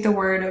going to take the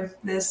word of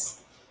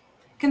this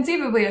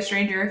conceivably a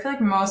stranger. I feel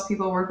like most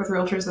people work with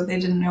realtors that they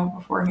didn't know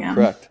beforehand.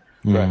 Correct.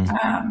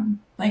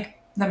 Like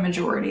the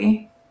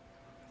majority.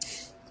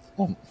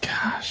 Oh,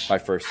 gosh. My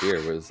first year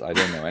was, I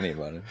didn't know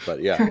anybody,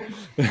 but yeah.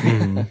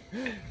 No,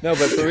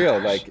 but for real,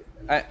 like,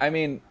 I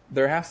mean,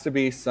 there has to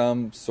be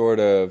some sort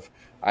of,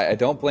 I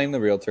don't blame the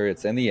realtor.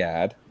 It's in the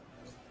ad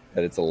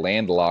that it's a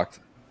landlocked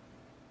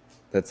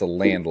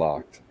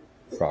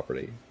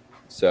property.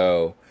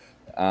 So,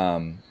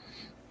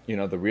 you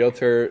know, the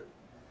realtor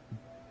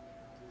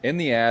in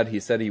the ad, he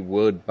said he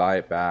would buy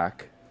it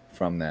back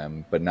from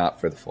them, but not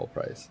for the full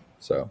price.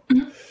 So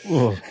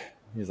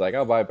he's like,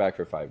 I'll buy it back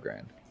for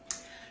 $5,000.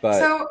 But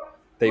so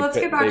let's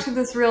get back to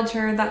this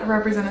realtor that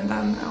represented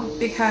them though,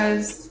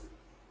 because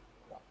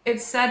it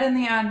said in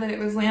the ad that it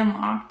was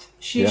landlocked.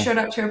 She showed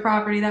up to a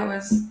property that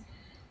was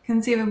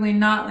conceivably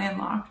not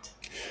landlocked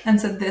and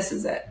said, this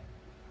is it.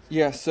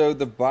 Yeah. So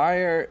the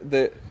buyer,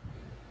 the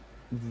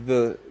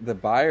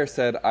buyer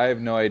said, I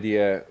have no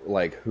idea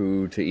like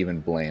who to even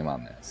blame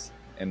on this.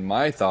 And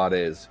my thought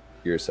is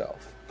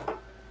yourself.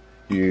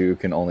 You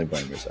can only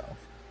blame yourself,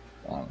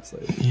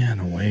 honestly. Yeah, in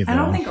a way, though. I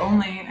don't think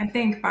only. I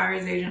think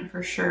buyer's agent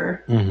for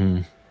sure.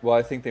 Well,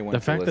 I think they went the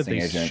to fact that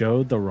they agent.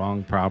 Showed the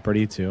wrong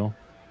property too.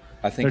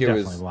 I think they're it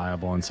definitely was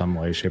liable in some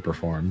way, shape, or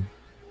form.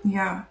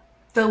 Yeah,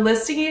 the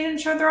listing agent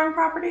showed the wrong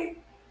property.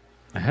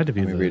 I had to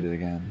be Let me read it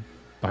again.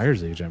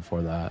 Buyer's agent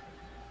for that.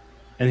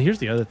 And here's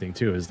the other thing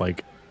too: is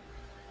like,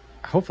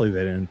 hopefully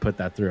they didn't put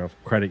that through a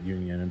credit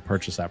union and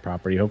purchase that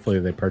property.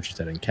 Hopefully they purchased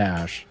it in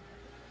cash.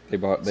 They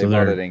bought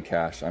it in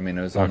cash. I mean,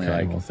 it was only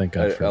thank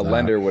God for a that.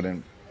 lender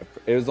wouldn't.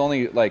 It was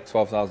only like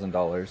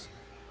 $12,000.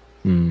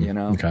 You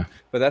know,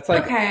 but that's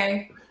like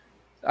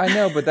I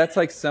know, but that's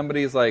like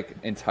somebody's like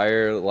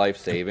entire life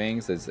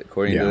savings is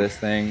according to this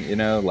thing. You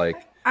know,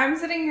 like I'm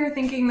sitting here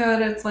thinking though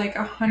that it's like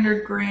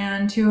 $100,000,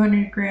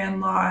 $200,000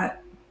 lot.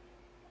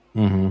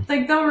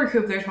 Like they'll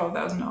recoup their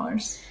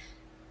 $12,000.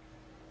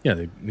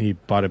 Yeah, he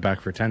bought it back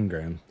for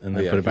 $10,000 and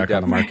then put it back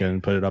on the market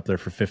and put it up there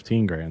for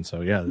 $15,000. So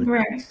yeah,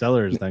 the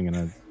seller is then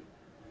gonna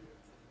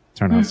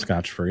turn out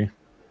scotch free.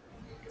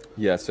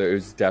 Yeah, so it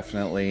was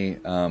definitely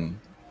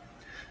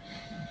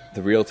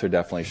the realtor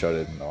definitely showed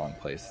it in the wrong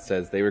place. It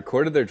says they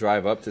recorded their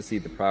drive up to see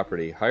the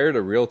property, hired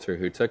a realtor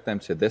who took them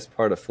to this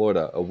part of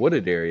Florida, a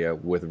wooded area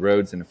with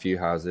roads and a few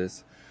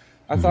houses.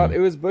 I thought it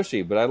was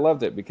bushy, but I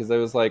loved it because I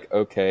was like,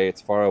 okay,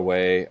 it's far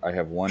away. I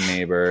have one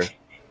neighbor.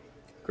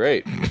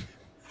 Great.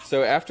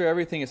 So after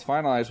everything is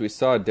finalized, we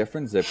saw a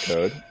different zip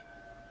code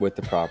with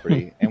the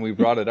property, and we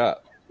brought it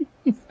up.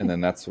 And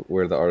then that's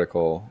where the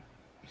article.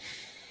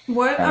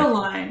 What a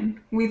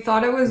line. We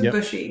thought it was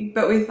bushy,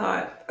 but we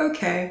thought,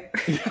 okay.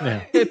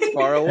 Yeah. It's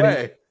far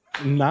away.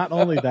 Not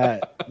only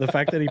that, the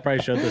fact that he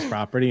probably showed this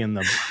property and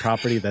the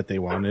property that they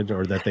wanted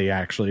or that they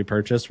actually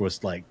purchased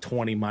was like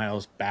 20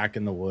 miles back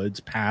in the woods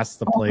past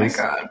the place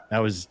that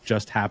was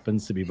just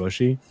happens to be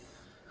bushy.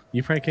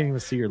 You probably can't even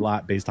see your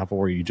lot based off of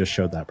where you just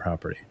showed that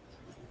property.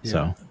 Yeah.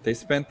 So they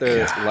spent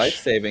their life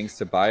savings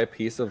to buy a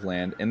piece of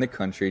land in the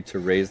country to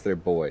raise their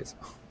boys.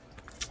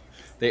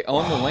 They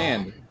own the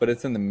land, but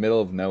it's in the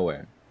middle of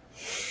nowhere.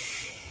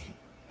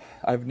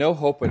 I have no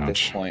hope at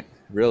this point,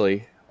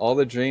 really. All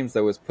the dreams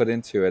that was put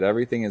into it,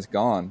 everything is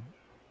gone.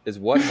 Is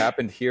what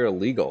happened here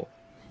illegal?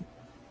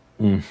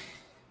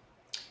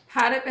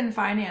 Had it been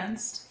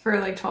financed for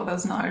like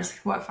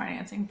 $12,000, what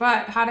financing?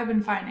 But had it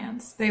been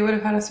financed, they would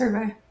have had a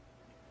survey.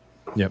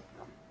 Yep.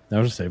 That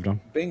would have saved them.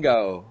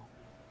 Bingo.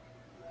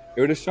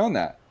 It would have shown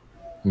that.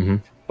 Mm-hmm.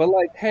 But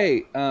like,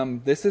 hey,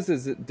 this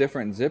is a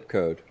different zip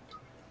code.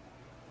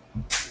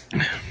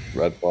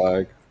 Red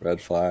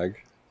flag,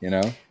 you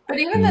know? But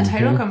even the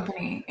title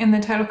company in the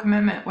title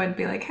commitment would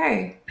be like,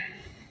 hey,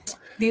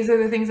 these are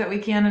the things that we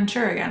can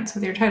insure against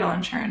with your title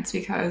insurance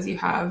because you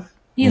have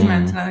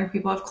easements and other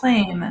people have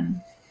claim.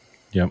 And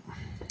yep.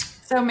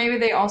 So maybe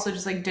they also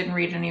just like didn't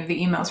read any of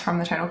the emails from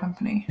the title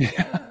company.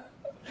 Yeah.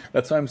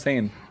 That's what I'm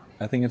saying.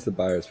 I think it's the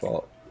buyer's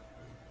fault.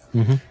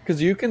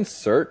 Because you can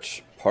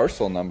search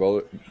parcel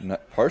numbers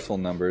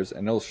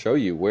and it'll show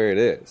you where it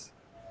is.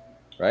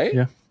 Right?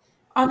 Yeah.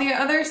 On the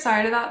other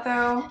side of that,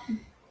 though,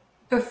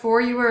 before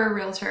you were a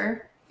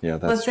realtor,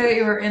 let's say that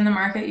you were in the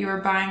market, you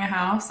were buying a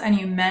house, and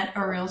you met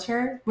a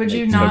realtor. Would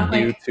you not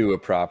you to a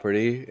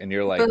property, and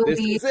you're like,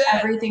 believe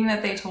everything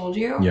that they told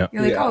you? Yep.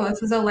 You're like, oh,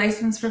 this is a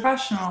licensed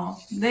professional.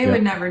 They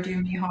would never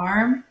do me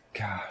harm.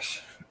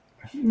 Gosh,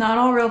 not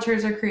all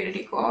realtors are created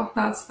equal.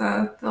 That's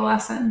the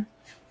lesson.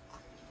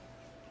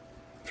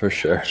 For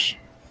sure.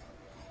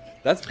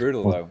 That's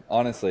brutal, though.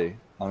 Honestly,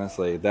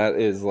 that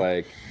is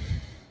like,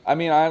 I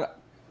mean,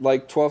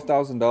 like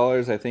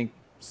 $12,000. I think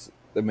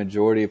the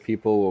majority of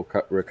people will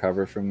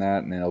recover from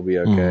that and it'll be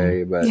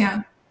okay. But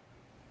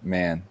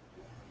man,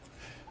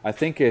 I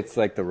think it's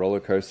like the roller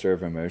coaster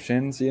of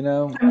emotions, you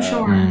know, I'm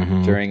sure.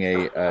 During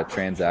a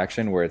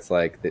transaction where it's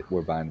like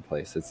we're buying a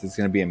place. It's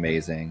going to be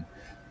amazing.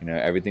 You know,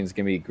 everything's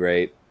going to be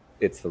great.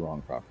 It's the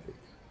wrong property.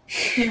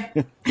 Yeah.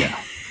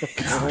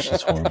 Gosh,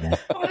 it's horrible.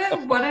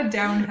 What a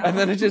downhill. And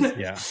then it just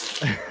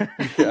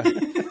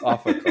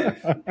off a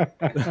cliff.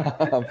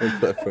 Off a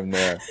cliff from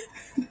there.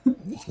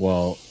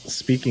 Well,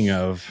 speaking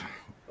of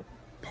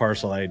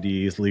parcel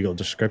IDs, legal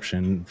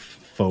description,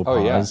 faux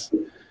pas.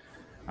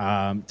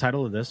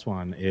 Title of this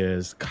one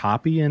is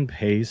Copy and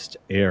Paste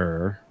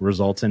Error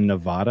Results in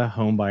Nevada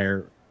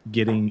Homebuyer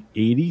Getting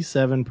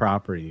 87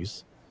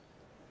 Properties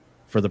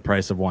for the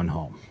Price of One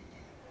Home.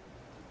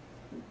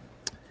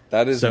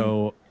 That is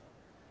so.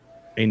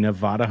 A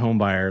Nevada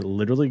homebuyer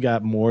literally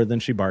got more than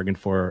she bargained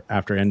for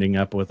after ending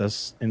up with an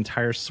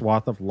entire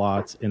swath of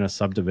lots in a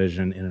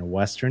subdivision in a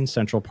western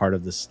central part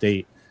of the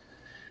state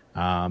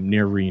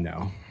near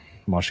Reno.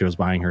 While she was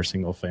buying her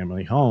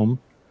single-family home,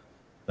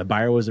 the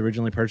buyer was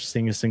originally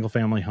purchasing a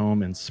single-family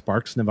home in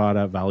Sparks,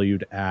 Nevada,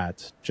 valued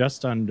at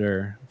just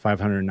under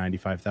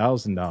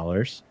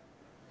 $595,000.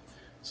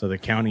 So the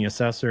county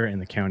assessor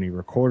and the county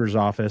recorder's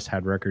office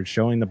had records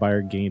showing the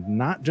buyer gained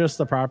not just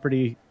the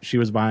property she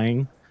was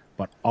buying,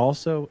 but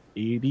also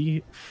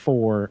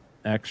 84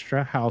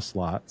 extra house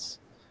lots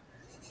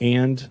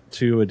and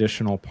 2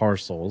 additional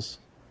parcels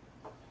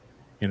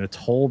in a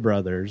Toll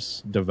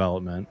Brothers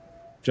development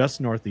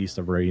just northeast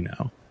of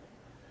Reno.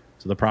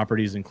 So the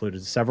properties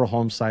included several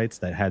home sites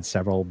that had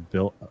several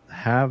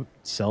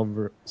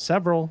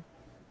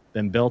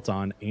been built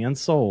on and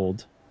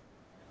sold.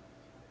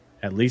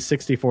 At least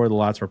 64 of the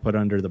lots were put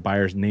under the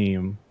buyer's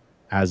name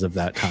as of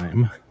that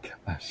time.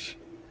 Gosh.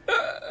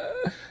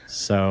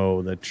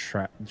 So the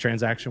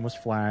transaction was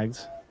flagged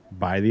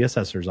by the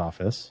assessor's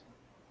office,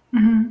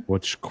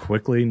 which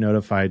quickly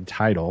notified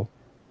title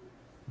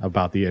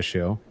about the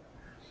issue.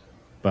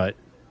 But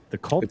the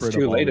culprit it's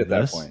too of all late of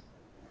at this, that point.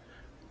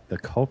 The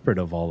culprit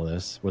of all of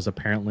this was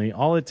apparently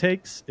all it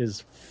takes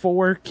is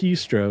 4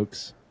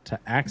 keystrokes to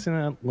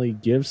accidentally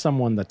give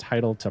someone the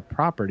title to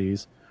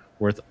properties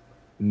worth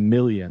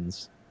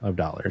millions of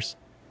dollars.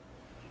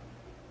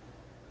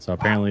 So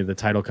apparently the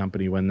title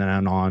company went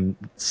on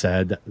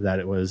said that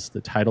it was the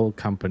title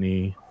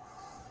company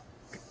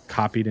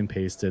copied and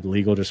pasted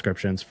legal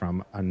descriptions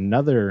from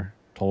another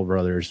Toll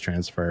Brothers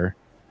transfer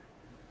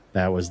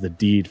that was the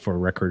deed for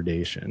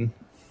recordation.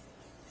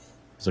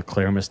 So a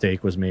clear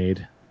mistake was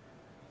made,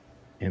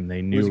 and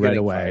they knew right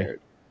away.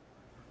 Fired?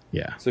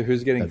 Yeah. So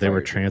who's getting that they fired?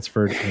 were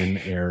transferred in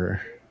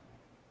error.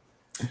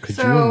 Could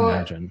you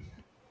imagine?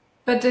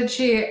 But did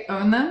she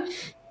own them?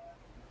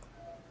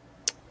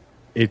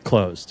 It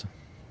closed.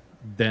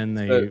 Then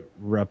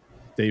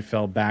they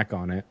fell back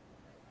on it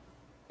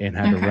and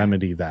had to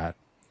remedy that.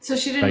 So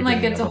she didn't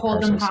like get to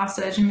hold them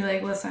hostage and be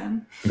like,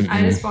 listen,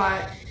 I just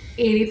bought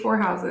 84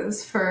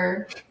 houses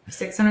for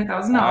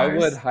 $600,000. I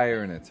would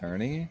hire an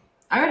attorney.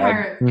 I would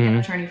hire an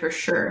attorney for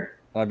sure.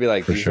 I'd be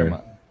like, for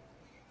sure,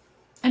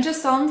 and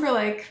just sell them for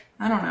like,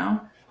 I don't know,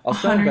 I'll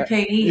sell them back,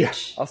 $100K each.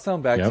 Yeah, I'll sell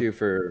them back to you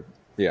for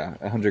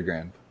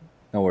 $100,000.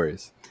 No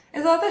worries.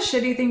 Is that the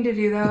shitty thing to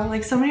do though?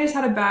 Like somebody just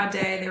had a bad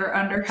day, they were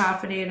under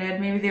caffeinated,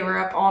 maybe they were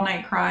up all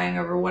night crying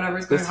over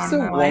whatever's going on in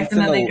their life,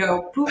 and then they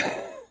go poof.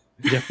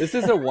 This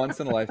is a once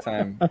in a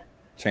lifetime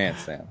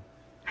chance, Sam.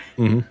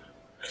 I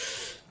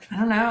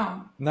don't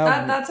know. No,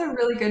 that's a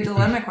really good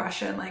dilemma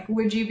question. Like,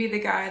 would you be the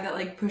guy that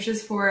like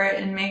pushes for it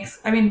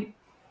and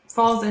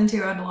falls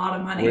into it a lot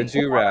of money? Would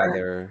you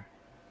rather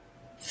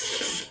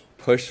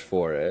push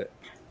for it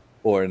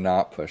or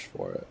not push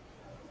for it?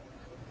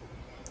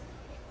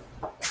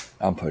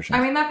 I'm pushing.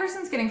 That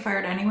person's getting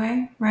fired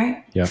anyway,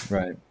 right? Yeah.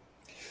 Right.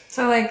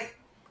 So, like,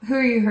 who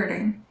are you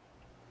hurting?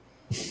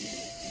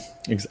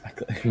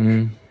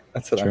 Exactly.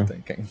 That's what I'm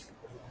thinking.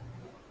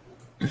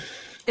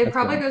 It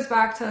probably goes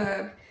back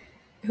to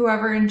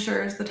whoever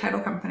insures the title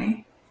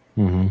company.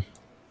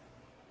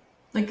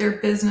 Like their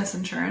business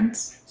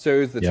insurance. So it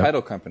was the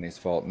title company's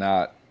fault,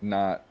 not.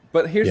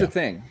 But here's the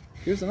thing.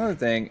 Here's another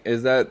thing,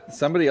 is that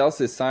somebody else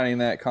is signing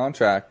that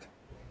contract,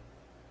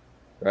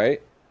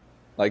 right?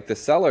 Like the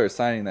seller is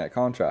signing that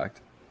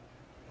contract.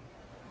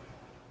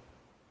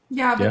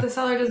 Yeah, but the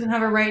seller doesn't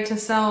have a right to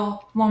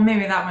sell. Well,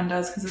 maybe that one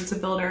does because it's a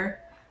builder.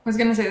 I was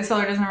going to say the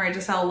seller doesn't have a right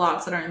to sell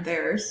lots that aren't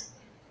theirs.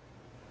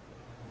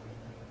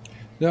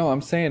 No,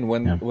 I'm saying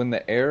when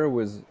the error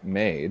was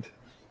made,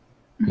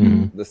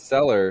 the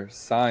seller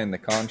signed the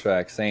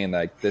contract saying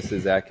like this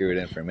is accurate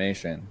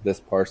information,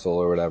 this parcel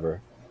or whatever,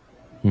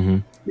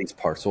 these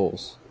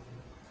parcels.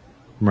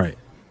 Right.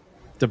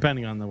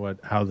 Depending on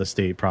how the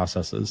state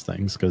processes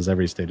things, because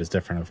every state is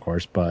different, of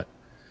course. But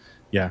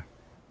yeah,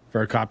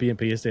 for a copy and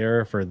paste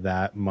error for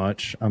that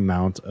much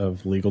amount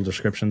of legal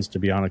descriptions to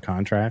be on a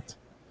contract,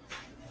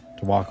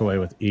 to walk away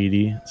with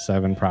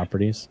 87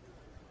 properties.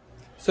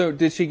 So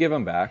did she give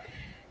them back?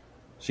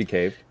 She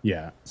caved?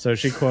 Yeah. So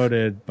she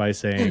quoted by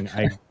saying,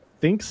 I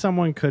think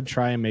someone could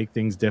try and make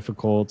things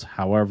difficult.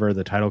 However,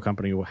 the title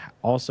company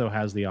also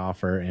has the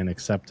offer and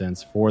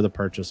acceptance for the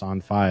purchase on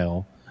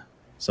file.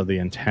 So the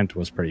intent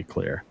was pretty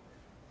clear.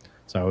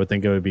 So I would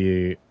think it would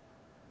be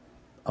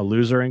a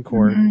loser in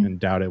court and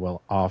doubt it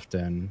will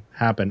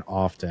happen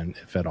often,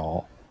 if at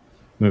all,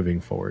 moving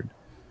forward.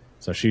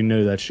 So she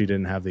knew that she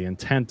didn't have the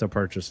intent to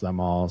purchase them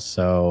all.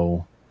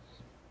 So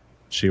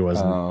she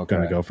wasn't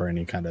going to go for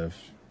any kind of,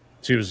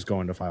 she was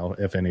going to file,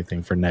 if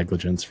anything, for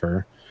negligence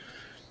for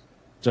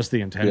just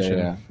the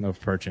intention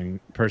of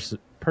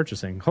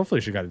purchasing.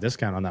 Hopefully she got a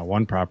discount on that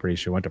one property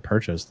she went to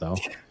purchase, though.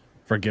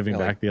 For giving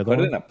back the other one.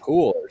 Put it in a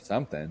pool or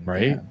something.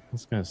 Right? Yeah. I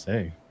was going to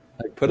say.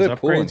 Like put a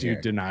pool in you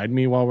denied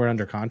me while we're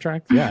under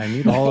contract? Yeah, I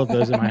need all of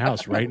those in my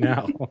house right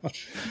now.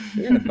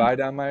 You're going to buy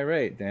down my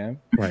rate, damn.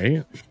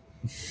 Right?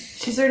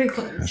 She's already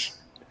closed.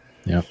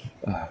 Yep.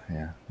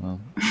 Yeah. Well,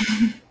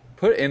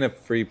 put in a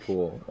free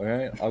pool, all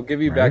right? I'll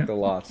give you back the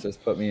lots.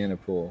 Just put me in a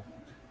pool.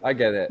 I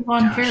get it.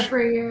 Lawn care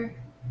for a year.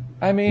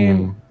 I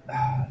mean,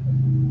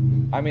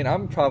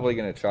 I'm probably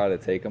going to try to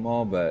take them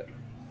all, but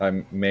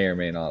I may or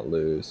may not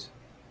lose.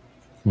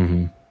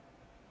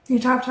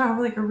 You'd have to have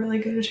like a really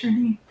good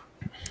attorney.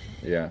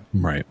 Yeah.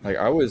 Right. Like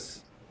I was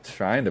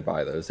trying to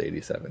buy those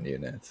 87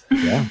 units.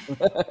 Yeah.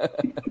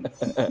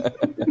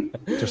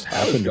 Just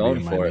happened to be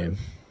in my name.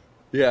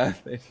 Yeah.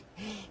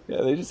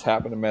 They just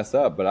happened to mess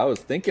up. But I was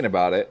thinking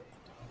about it.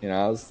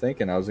 I was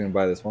thinking I was going to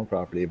buy this one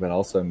property, but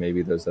also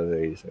maybe those other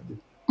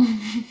 87.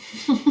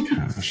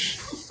 Gosh.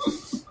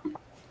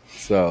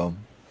 So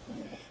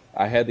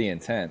I had the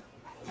intent.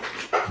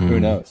 Who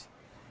knows?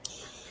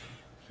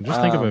 Just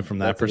think of it from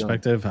that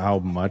perspective. How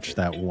much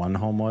that one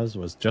home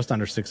was just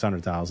under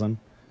 600,000,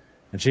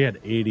 and she had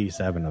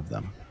 87 of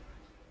them.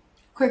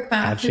 Quick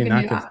math. Who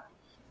can do that?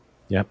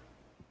 Yep.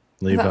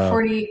 Is that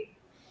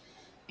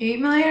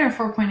 48 million or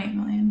 4.8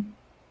 million?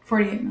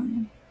 48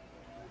 million.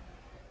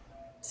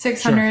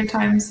 600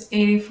 times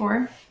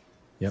 84.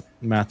 Yep.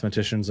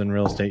 Mathematicians in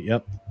real estate.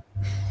 Yep.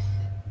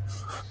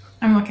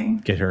 I'm looking.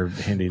 Get her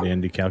handy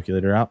dandy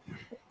calculator out.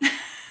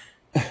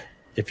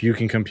 If you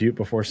can compute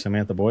before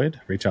Samantha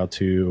Boyd, reach out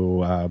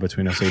to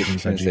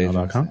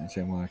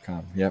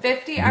betweenusagents@gmail.com. Yep.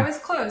 50. I was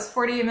close.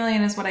 48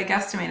 million is what I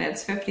guesstimated.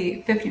 It's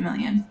 50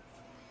 million.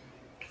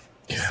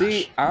 Gosh.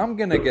 See, I'm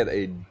gonna get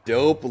a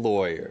dope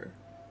lawyer,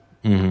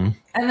 and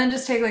then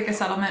just take like a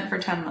settlement for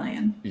 10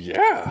 million.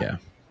 Yeah,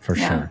 for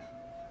sure.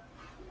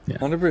 Yeah,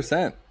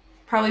 100%.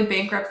 Probably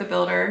bankrupt the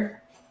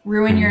builder,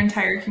 ruin your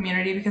entire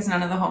community because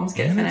none of the homes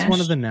get finished. It's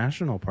one of the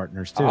national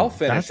partners too. I'll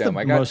finish them.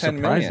 I got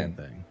 10 million.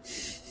 Thing.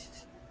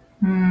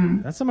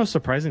 That's the most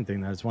surprising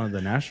thing, that it's one of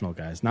the national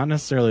guys. Not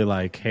necessarily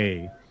like,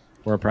 hey,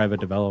 we're a private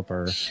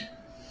developer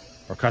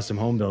or custom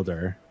home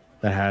builder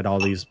that had all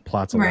these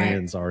plots of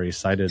lands already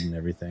cited and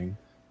everything.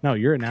 No,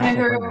 you're a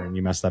national partner and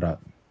you messed that up.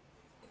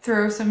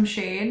 Throw some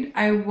shade.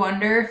 I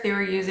wonder if they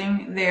were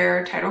using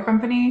their title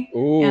company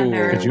and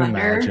their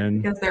lender,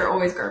 because they're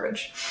always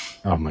garbage.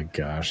 Oh my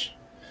gosh.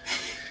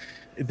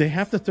 They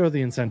have to throw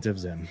the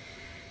incentives in.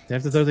 They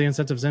have to throw the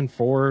incentives in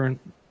for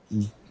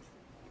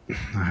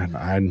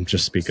I'm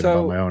just speaking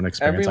about my own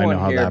experience. I know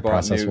how that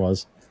process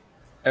was.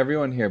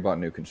 Everyone here bought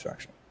new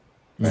construction.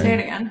 Right? Say it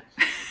again.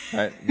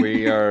 Right?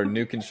 We are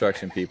new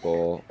construction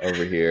people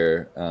over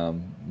here,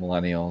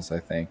 millennials, I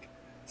think.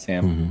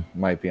 Sam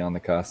might be on the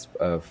cusp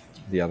of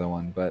the other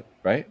one, but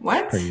right?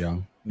 What? Pretty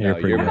young. No,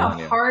 you're I'm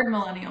a hard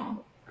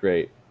millennial.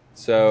 Great.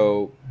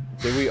 So,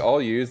 did we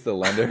all use the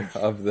lender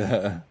of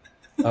the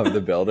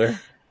builder?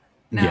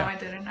 No, I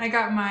didn't. I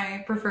got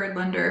my preferred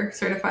lender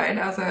certified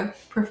as a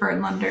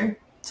preferred lender,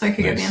 so I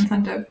could get the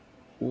incentive.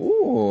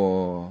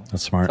 Ooh,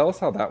 that's smart. Tell us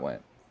how that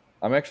went.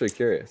 I'm actually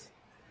curious.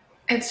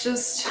 It's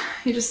just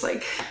you just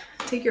like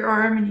take your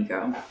arm and you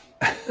go.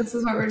 This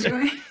is what we're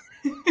doing.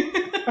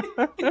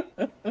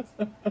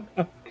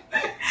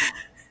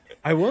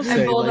 I will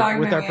say, like,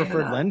 with our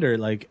preferred lender,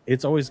 like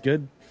it's always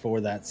good for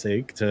that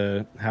sake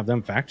to have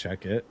them fact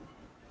check it.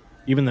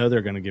 Even though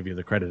they're going to give you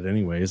the credit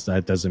anyways,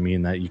 that doesn't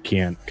mean that you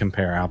can't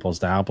compare apples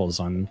to apples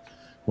on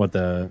what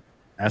the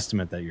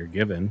estimate that you're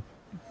given.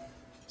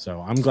 So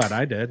I'm glad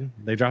I did.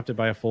 They dropped it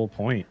by a full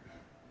point.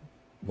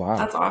 Wow.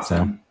 That's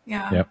awesome. So,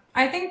 yeah. Yep.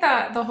 I think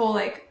that the whole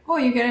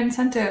you get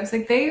incentives.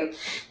 Like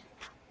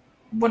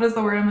what is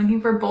the word I'm looking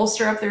for?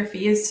 Bolster up their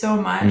fees so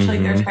much.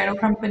 Like their title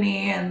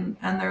company and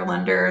their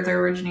lender, their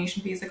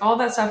origination fees, like all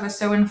that stuff is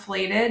so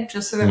inflated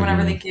just so that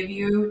whenever they give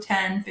you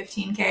 10,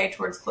 15K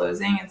towards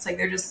closing, it's like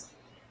they're just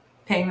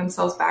paying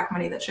themselves back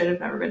money that should have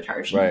never been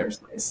charged in the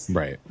first place.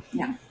 Right.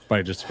 Yeah.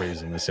 By just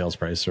raising the sales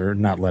price or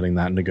not letting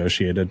that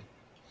negotiated.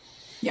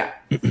 Yeah.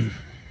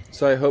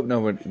 So I hope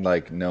no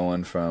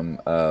one from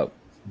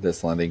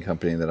this lending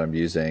company that I'm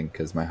using,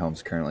 because my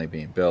home's currently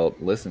being built,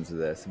 listens to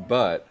this.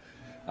 But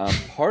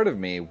part of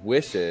me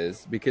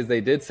wishes, because they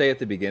did say at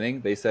the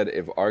beginning, they said,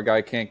 if our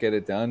guy can't get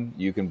it done,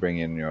 you can bring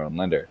in your own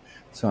lender.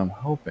 So I'm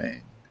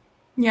hoping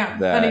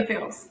that he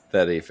fails.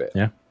 That he fails.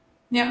 Yeah.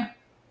 Yeah.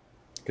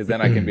 Because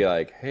then I can be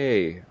like,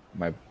 hey,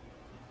 my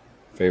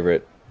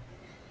favorite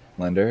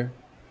lender,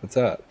 what's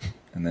up?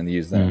 And then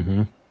use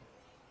them.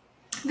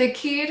 The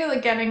key to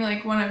getting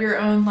one of your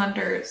own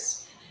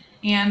lenders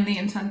and the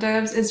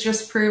incentives is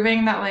just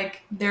proving that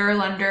their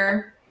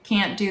lender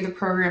can't do the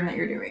program that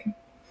you're doing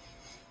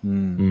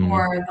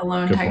or the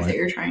loan type that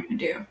you're trying to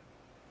do.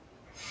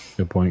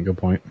 Good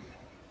point.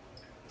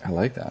 I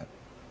like that.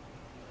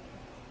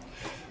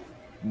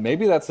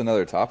 Maybe that's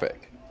another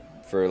topic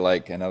for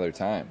another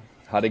time.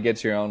 How to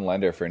get your own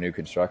lender for new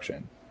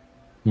construction.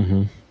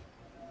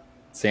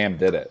 Sam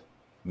did it.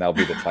 And that'll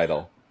be the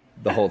title.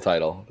 The whole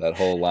title. That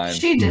whole line.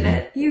 She did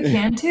it. You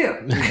can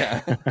too.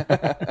 Yeah.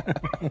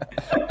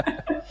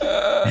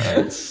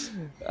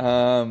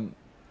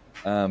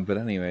 But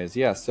anyways,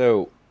 yeah.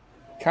 So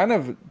kind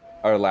of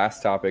our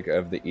last topic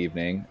of the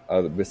evening,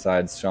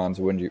 besides Sean's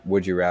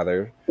Would You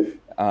Rather,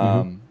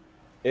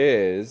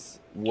 is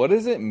what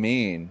does it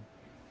mean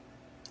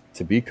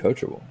to be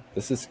coachable?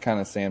 This is kind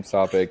of Sam's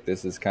topic.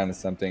 This is kind of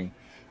something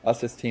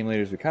us as team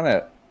leaders, we kind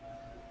of,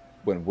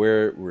 when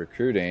we're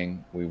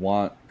recruiting, we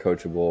want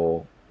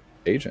coachable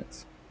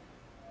agents.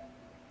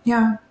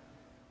 Yeah.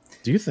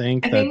 Do you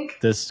think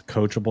this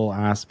coachable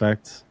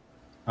aspect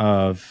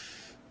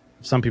of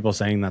some people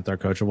saying that they're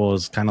coachable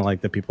is kind of like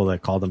the people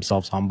that call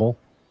themselves humble?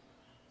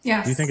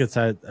 Yes. Do you think it's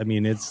that? I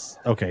mean, it's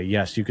okay.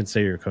 Yes, you can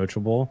say you're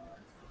coachable,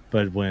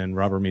 but when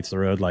rubber meets the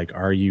road,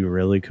 are you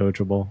really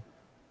coachable?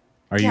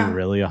 Are you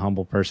really a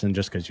humble person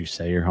just because you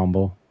say you're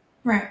humble?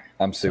 Right.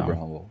 I'm super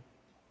humble.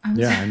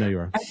 I know you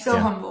are. I'm so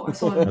humble. I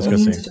sold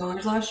millions of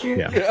dollars last year.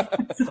 Yeah.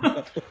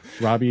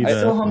 Robbie,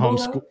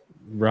 the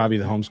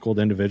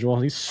homeschooled individual,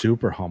 he's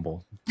super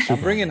humble.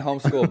 I'm bringing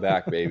homeschool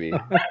back, baby.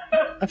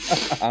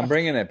 I'm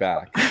bringing it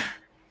back.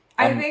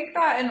 I think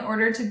that in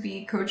order to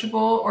be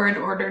coachable or in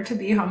order to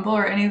be humble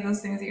or any of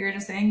those things that you're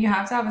just saying, you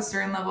have to have a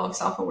certain level of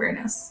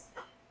self-awareness.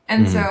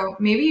 And so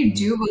maybe you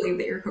do believe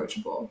that you're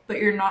coachable, but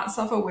you're not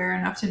self-aware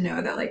enough to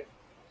know that,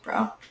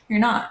 bro, you're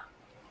not.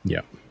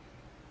 Yep.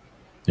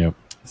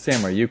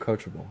 Sam, are you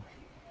coachable?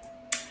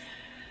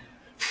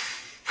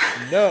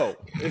 No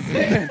is the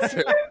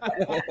answer.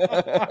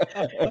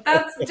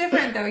 That's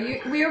different, though.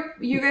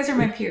 You guys are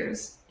my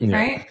peers,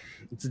 right?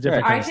 It's a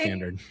different kind of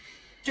standard.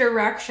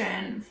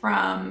 Direction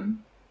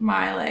from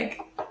my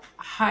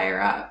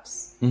higher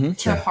ups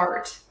to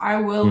heart. I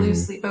will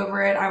lose sleep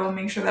over it. I will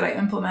make sure that I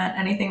implement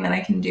anything that I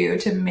can do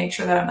to make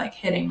sure that I'm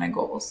hitting my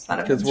goals.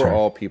 Because we're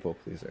all people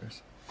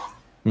pleasers.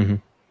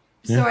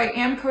 So I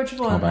am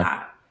coachable in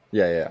that.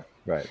 Yeah,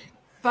 right.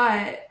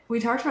 But we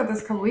talked about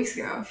this a couple weeks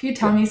ago. If you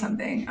tell me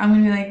something, I'm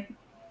going to be like,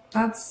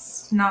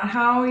 that's not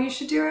how you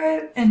should do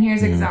it. And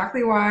here's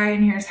exactly why.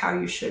 And here's how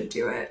you should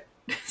do it.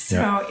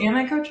 So am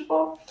I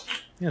coachable?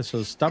 Yeah,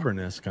 so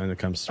stubbornness kind of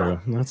comes through.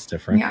 That's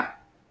different. Yeah.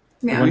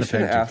 We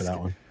should ask, for that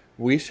one.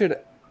 We should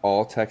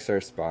all text our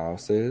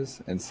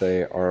spouses and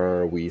say,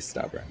 are we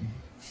stubborn?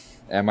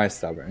 Am I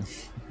stubborn?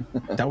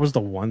 That was the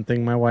one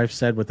thing my wife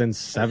said within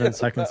 7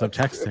 seconds of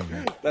texting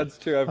her. That's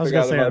true. I was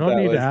going to say, I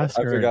don't need to ask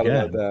her again.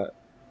 About that.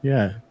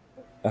 Yeah.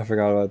 I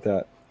forgot about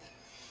that.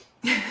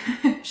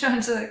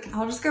 Sean's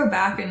I'll just go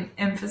back and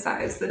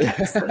emphasize the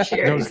text that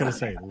she I was going to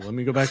say, let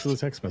me go back to the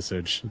text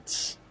message.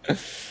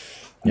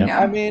 Yep. Yeah.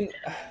 I mean,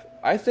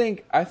 I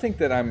think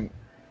that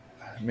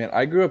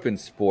I grew up in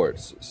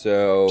sports.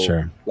 So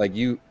Sure. like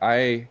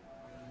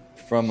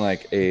from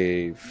like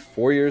a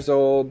 4 years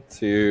old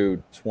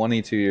to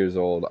 22 years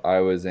old, I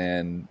was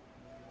in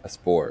a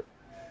sport.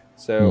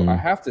 So I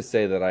have to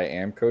say that I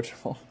am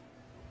coachable.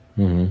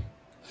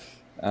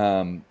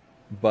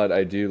 But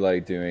I do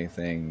like doing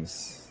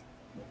things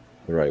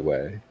the right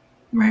way.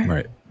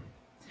 Right.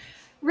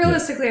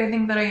 Realistically, I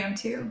think that I am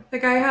too.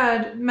 Like, I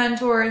had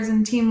mentors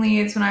and team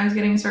leads when I was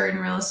getting started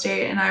in real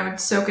estate, and I would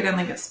soak it in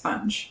like a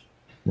sponge.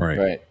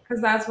 Right.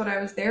 Because that's what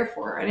I was there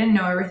for. I didn't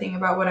know everything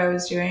about what I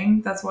was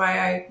doing. That's why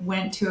I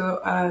went to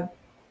a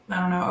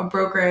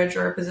brokerage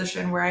or a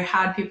position where I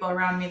had people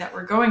around me that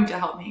were going to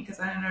help me because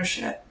I didn't know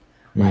shit.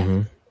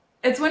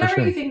 It's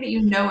whenever you think that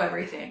you know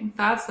everything.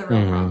 That's the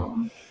real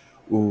problem.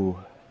 Ooh.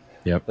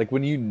 Yep. Like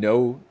when you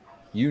know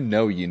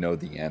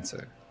the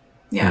answer.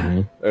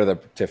 Yeah. Or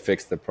to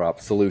fix the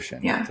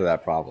solution to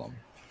that problem.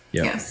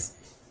 Yep. Yes.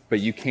 But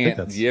you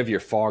can't. You have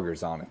your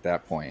foggers on at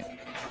that point.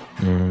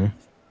 I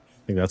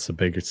think that's the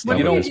biggest. What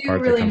if you do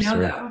really know,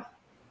 though?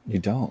 You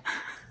don't.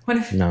 What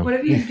if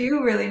you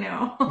do really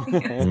know?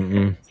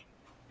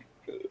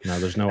 No,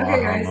 there's no okay,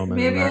 aha guys,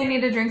 moment. Maybe I need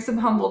to drink some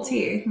humble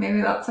tea.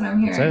 Maybe that's what I'm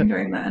hearing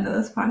during the end of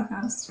this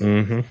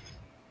podcast.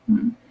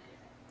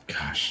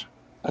 Gosh.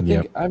 I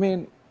think.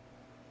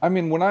 I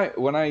mean, when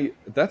I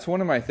that's one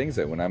of my things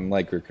that when I'm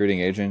like recruiting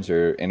agents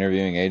or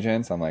interviewing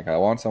agents, I'm like, I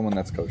want someone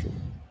that's coachable.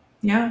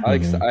 Yeah.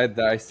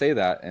 I say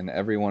that in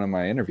every one of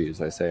my interviews.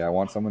 I say I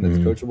want someone that's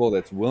coachable,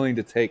 that's willing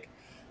to take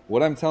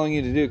what I'm telling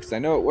you to do because I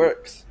know it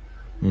works.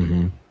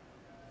 And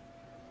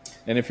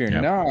if you're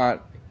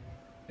not,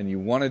 and you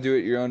want to do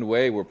it your own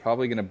way, we're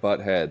probably going to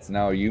butt heads.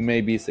 Now, you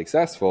may be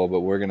successful,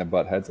 but we're going to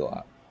butt heads a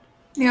lot.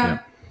 Yeah.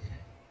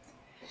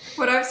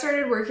 What I've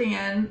started working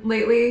in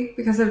lately,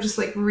 because I've just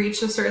like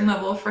reached a certain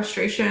level of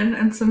frustration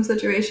in some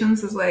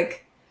situations, is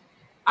like,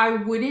 I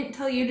wouldn't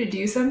tell you to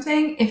do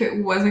something if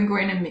it wasn't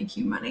going to make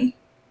you money.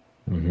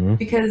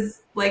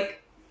 Because like,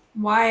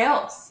 why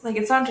else? Like,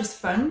 it's not just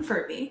fun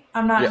for me.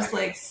 I'm not just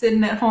like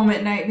sitting at home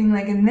at night being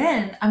like, and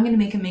then I'm going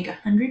to make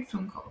 100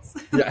 phone calls.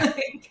 Yeah,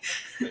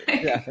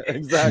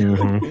 exactly.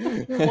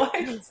 What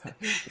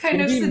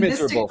kind of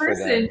sadistic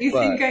person do you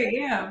think I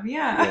am?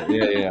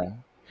 Yeah.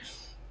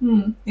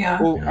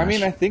 Well, I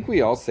mean, I think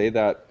we all say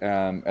that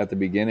at the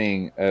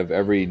beginning of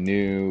every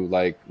new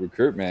like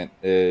recruitment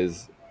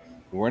is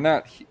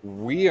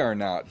we are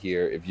not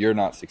here if you're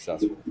not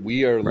successful.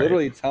 We are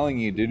literally telling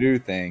you to do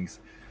things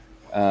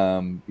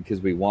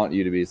because we want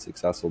you to be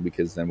successful,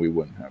 because then we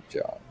wouldn't have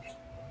jobs.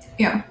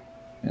 Yeah.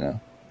 You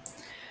know?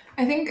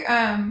 I think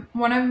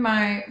one of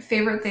my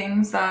favorite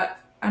things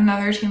that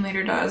another team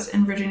leader does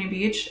in Virginia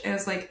Beach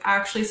is like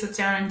actually sits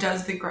down and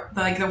does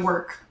the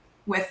work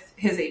with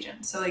his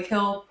agent. So like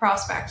he'll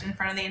prospect in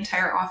front of the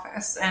entire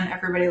office and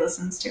everybody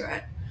listens to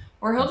it.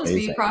 Or he'll just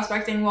be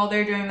prospecting while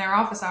they're doing their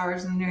office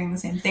hours and doing the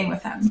same thing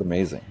with him. It's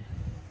amazing.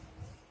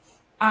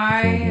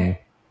 I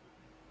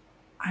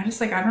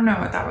just like, I don't know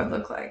what that would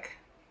look like.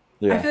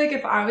 I feel like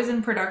if I was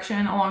in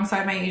production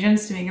alongside my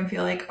agents to make them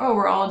feel like, oh,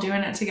 we're all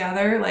doing it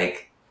together,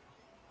 like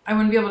I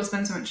wouldn't be able to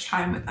spend so much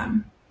time with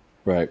them.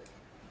 Right.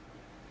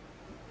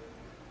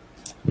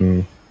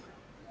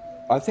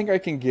 I think I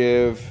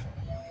can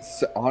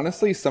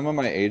honestly, some of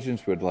my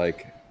agents would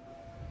like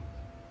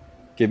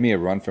give me a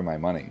run for my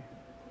money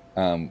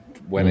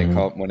when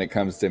it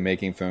comes to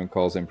making phone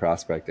calls and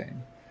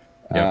prospecting.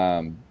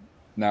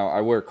 Now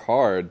I work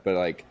hard, but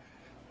like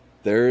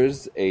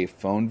there's a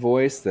phone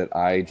voice that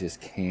I just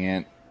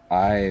can't.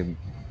 I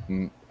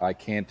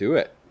can't do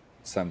it.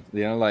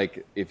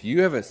 Like if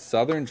you have a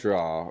southern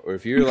draw, or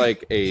if you're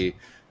like a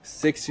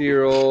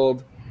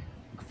 6-year-old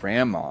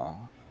grandma,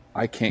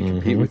 I can't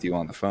compete with you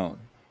on the phone.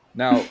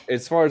 Now,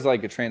 as far as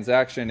like a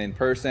transaction in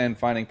person,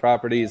 finding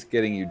properties,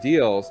 getting you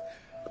deals,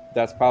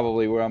 that's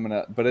probably where I'm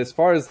gonna. But as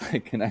far as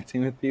like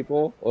connecting with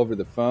people over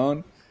the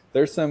phone,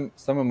 there's some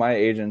of my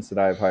agents that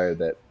I've hired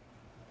that,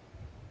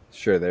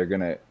 sure, they're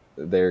gonna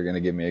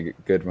give me a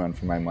good run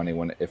for my money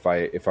if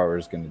I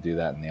was gonna do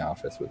that in the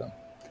office with them.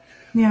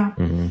 Yeah.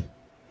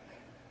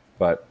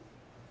 But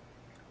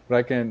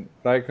I can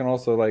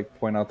also like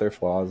point out their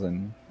flaws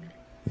and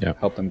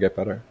help them get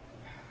better.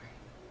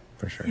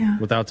 For sure.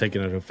 Without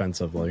taking it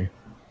offensively.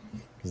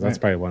 Because that's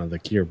probably one of the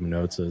key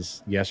notes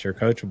is, yes, you're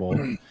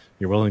coachable.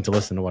 You're willing to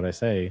listen to what I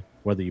say.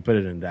 Whether you put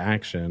it into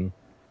action,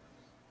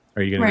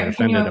 are you going to get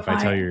offended if I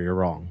tell you you're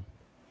wrong?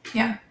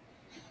 Yeah.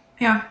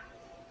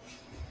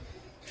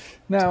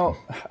 Now,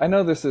 I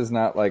know this is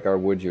not like our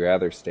would you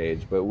rather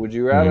stage, but would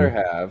you rather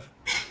have,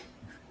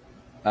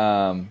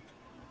 and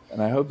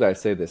I hope that I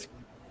say this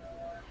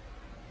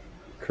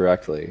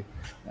correctly,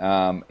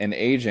 an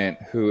agent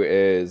who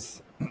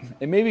is,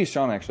 and maybe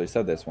Sean actually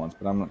said this once,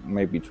 but I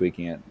might be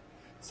tweaking it.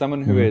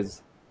 Someone who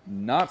is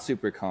not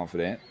super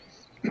confident,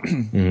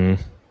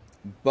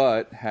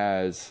 but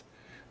has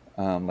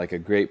like a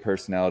great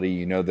personality.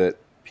 You know that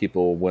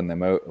people win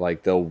them out,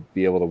 like they'll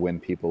be able to win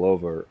people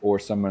over, or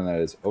someone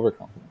that is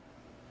overconfident,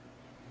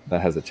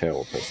 that has a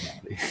terrible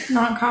personality.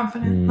 Not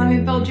confident. Let me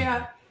build you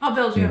up. I'll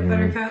build you up,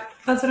 Buttercup.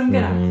 That's what I'm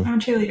good at. I'm a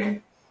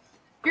cheerleader.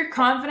 You're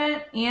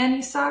confident and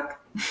you suck.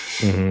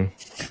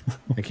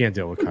 I can't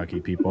deal with cocky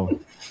people.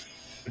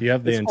 You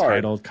have the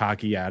entitled,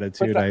 cocky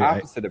attitude. What's the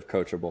opposite of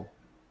coachable?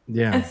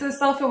 Yeah. It's the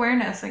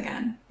self-awareness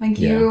again. Like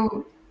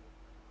you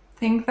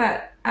think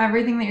that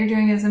everything that you're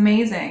doing is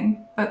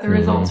amazing, but the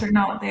results are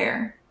not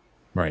there.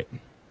 Right.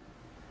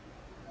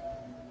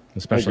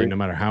 Especially no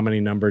matter how many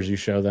numbers you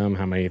show them,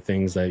 how many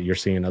things that you're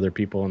seeing other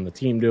people in the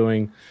team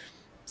doing,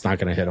 it's not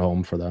going to hit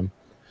home for them.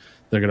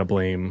 They're going to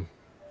blame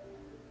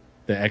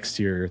the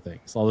exterior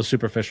things, all the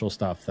superficial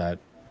stuff that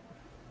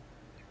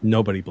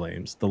nobody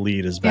blames. The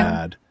lead is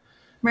bad.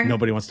 Right.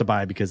 Nobody wants to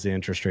buy because of the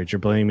interest rates. You're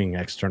blaming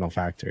external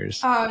factors.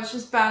 Oh, it's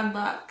just bad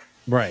luck.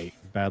 Right.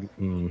 Bad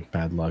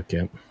luck.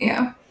 Yeah.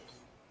 Yeah.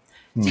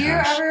 Do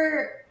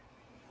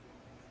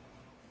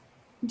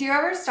you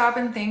ever stop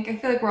and think? I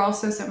feel like we're all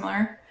so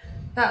similar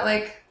that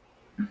like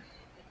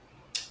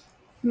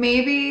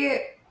maybe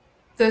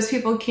those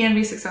people can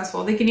be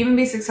successful. They can even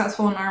be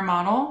successful in our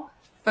model,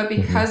 but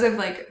because of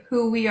like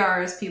who we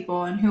are as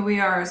people and who we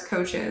are as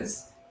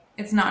coaches,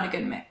 it's not a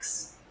good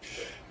mix.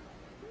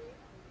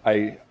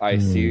 I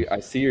see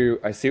what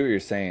you're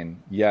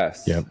saying.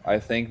 Yes. Yep. I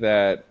think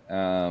that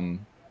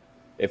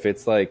if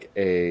it's like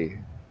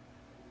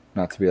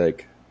not to be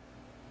like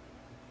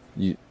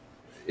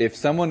if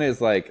someone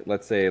is like,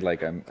 let's say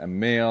like a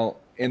male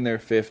in their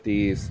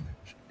 50s,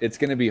 it's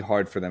going to be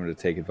hard for them to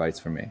take advice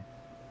from me.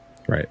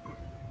 Right.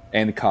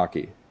 And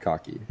cocky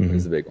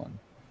is the big one.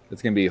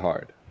 It's going to be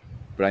hard,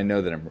 but I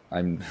know that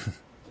I'm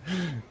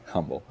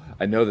humble.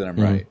 I know that I'm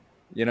right.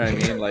 You know what I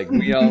mean? Like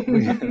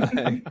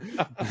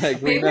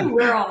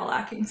we're all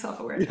lacking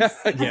self-awareness.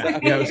 Yeah.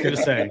 I was going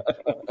to say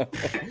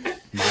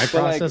my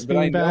process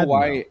being bad.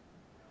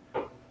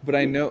 But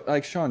I know,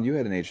 like Sean, you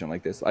had an agent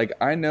like this. Like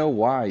I know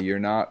why you're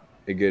not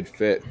a good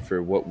fit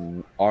for what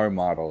our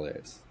model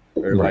is,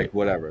 or like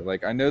whatever.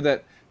 Like I know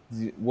that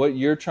what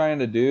you're trying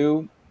to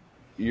do,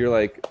 you're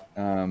like,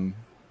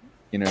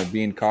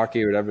 being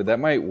cocky or whatever. That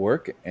might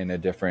work in a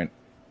different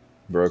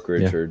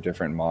brokerage or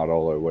different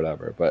model or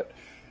whatever. But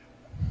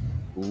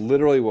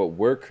literally, what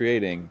we're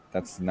creating,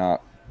 that's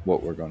not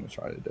what we're going to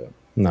try to do.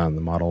 Not in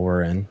the model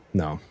we're in.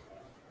 No,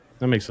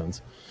 that makes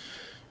sense.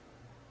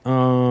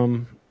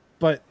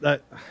 But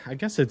that, I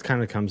guess it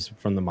kind of comes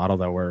from the model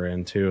that we're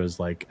in too,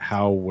 is like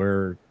how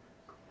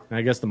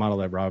I guess the model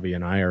that Robby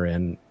and I are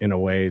in a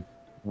way,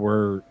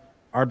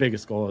 our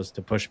biggest goal is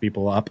to push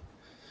people up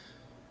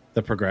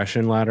the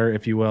progression ladder,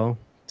 if you will,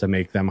 to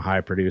make them high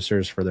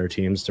producers for their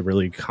teams, to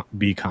really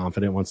be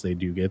confident once they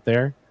do get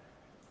there.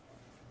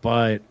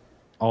 But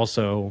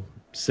also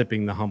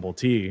sipping the humble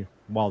tea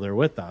while they're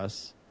with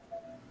us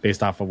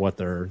based off of what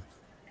their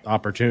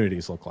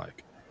opportunities look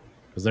like.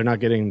 Because they're not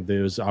getting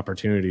those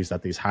opportunities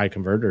that these high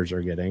converters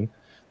are getting.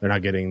 They're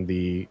not getting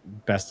the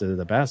best of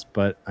the best,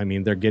 but I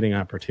mean, they're getting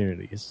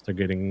opportunities. They're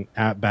getting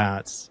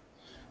at-bats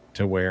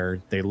to where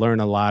they learn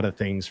a lot of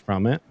things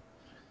from it,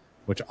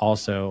 which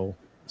also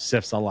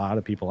sifts a lot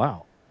of people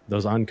out.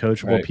 Those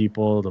uncoachable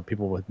people, the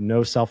people with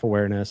no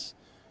self-awareness,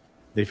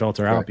 they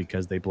filter out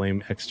because they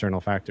blame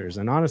external factors.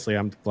 And honestly,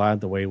 I'm glad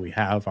the way we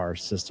have our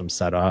system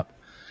set up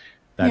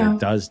that it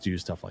does do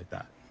stuff like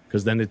that.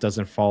 Because then it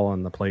doesn't fall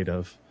on the plate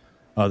of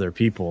other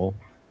people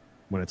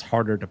when it's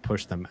harder to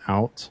push them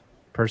out,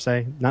 per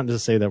se. Not to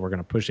say that we're going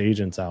to push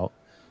agents out,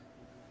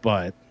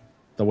 but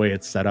the way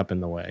it's set up in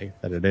the way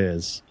that it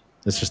is,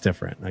 it's just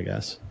different, I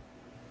guess.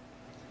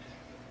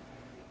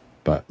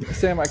 But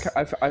Sam,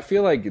 I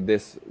feel like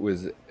this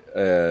was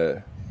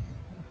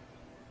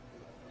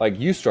like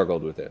you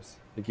struggled with this.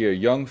 Like you're a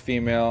young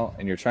female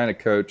and you're trying to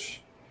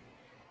coach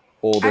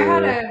older.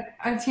 I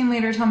had a team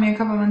leader tell me a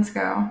couple months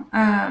ago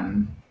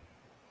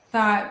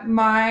that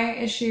my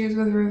issues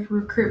with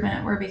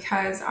recruitment were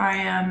because I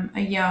am a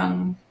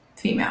young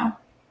female.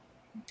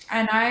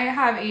 And I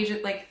have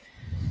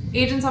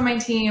agents on my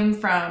team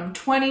from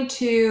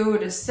 22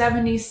 to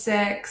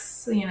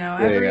 76,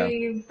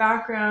 every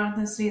background,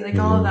 ethnicity,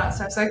 all of that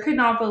stuff. So I could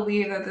not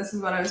believe that this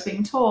is what I was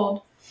being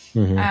told.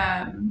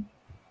 And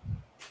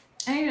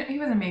he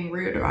wasn't being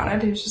rude about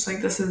it. He was just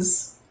like, this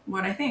is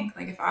what I think.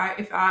 Like if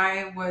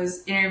I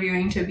was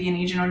interviewing to be an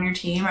agent on your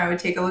team, I would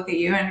take a look at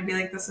you and be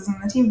like, this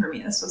isn't the team for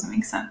me. This doesn't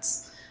make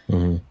sense.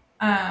 And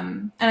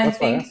I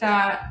think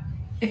that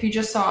if you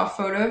just saw a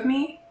photo of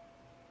me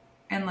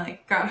and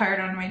got hired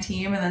onto my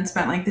team and then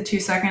spent the 2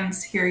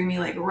 seconds hearing me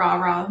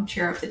rah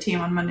cheer up the team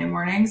on Monday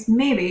mornings,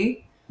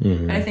 maybe.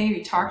 But I think if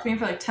you talk to me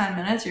for 10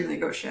 minutes, you're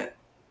like, oh shit.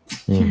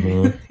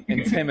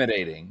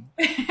 Intimidating.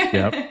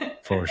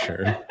 Yep, for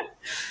sure.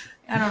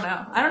 I don't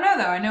know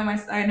though.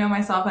 I know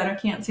myself. I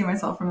can't see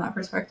myself from that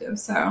perspective.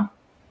 So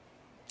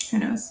who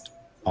knows?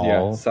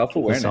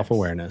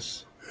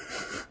 Self-awareness.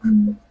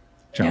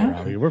 John,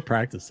 Robby, we're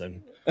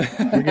practicing.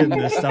 We're getting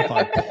this stuff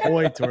on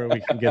point where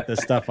we can get this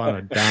stuff on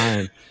a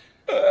dime.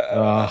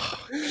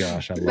 Oh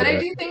gosh, I love it. But I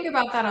do think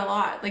about that a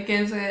lot.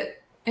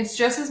 It's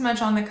just as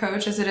much on the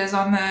coach as it is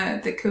on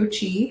the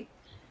coachee,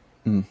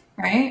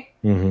 right?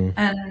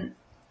 And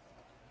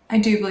I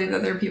do believe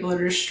that there are people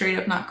that are just straight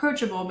up not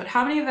coachable, but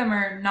how many of them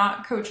are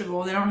not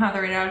coachable? They don't have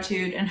the right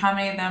attitude, and how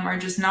many of them are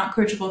just not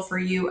coachable for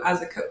you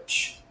as a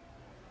coach?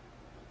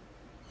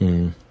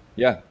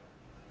 Yeah.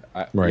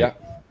 Right. Yeah.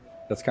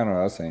 That's kind of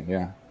what I was saying.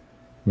 Yeah.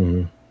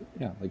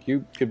 Yeah. Like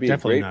you could be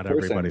Definitely a not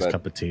great person, everybody's but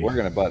cup of tea. we're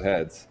going to butt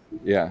heads.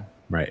 Yeah.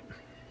 Right.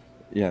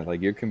 Yeah.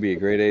 Like you can be a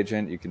great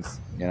agent. You can,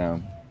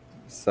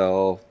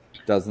 sell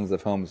dozens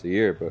of homes a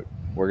year, but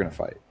we're going to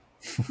fight.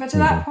 But to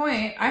that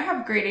point, I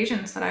have great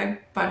agents that I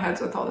butt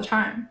heads with all the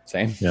time.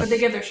 Same. But they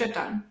get their shit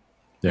done.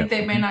 Yep. Like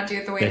they may not do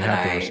it the way They that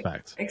have the I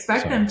respect.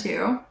 expect them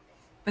to,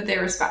 but they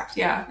respect.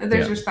 Yeah. If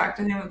there's respect,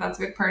 I think that that's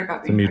a big part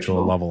about being the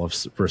mutual coachable. level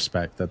of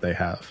respect that they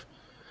have.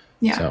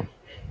 Yeah. So.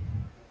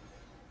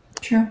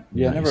 True.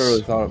 Yeah, I never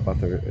really thought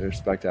about the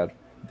respect ad.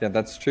 Yeah,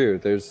 that's true.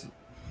 There's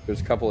a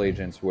couple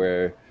agents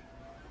where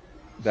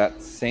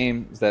that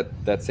same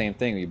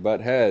thing, we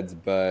butt heads,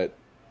 but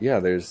yeah,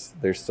 there's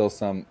still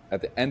some,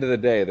 at the end of the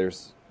day,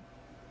 there's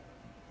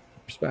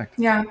respect.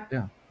 Yeah.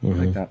 Yeah.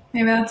 Like that.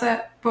 Maybe that's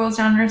it. Boils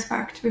down to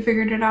respect. We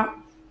figured it out.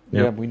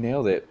 Yeah, we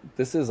nailed it.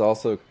 This is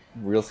also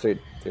real estate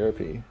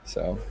therapy.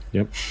 So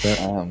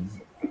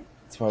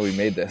that's why we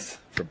made this,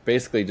 for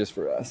basically just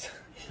for us.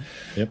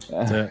 Yep.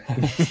 That's it.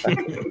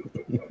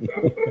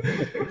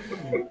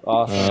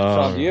 Awesome.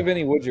 Sean, do you have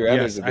any would you rathers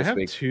Yes,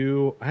 this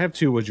week? I have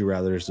two would you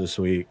rathers this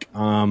week.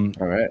 All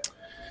right.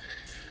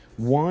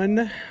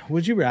 One,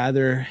 would you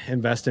rather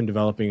invest in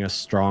developing a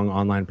strong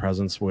online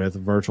presence with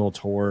virtual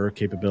tour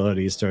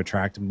capabilities to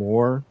attract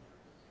more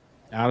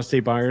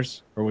out-of-state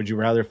buyers, or would you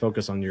rather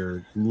focus on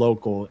your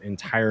local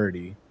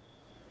entirety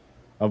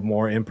of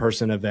more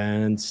in-person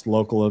events,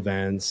 local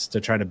events,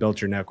 to try to build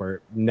your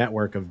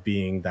network of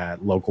being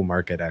that local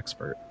market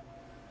expert?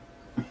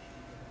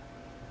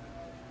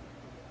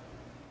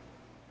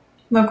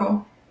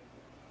 Local.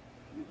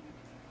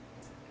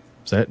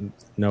 Is that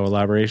no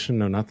elaboration,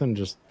 no nothing,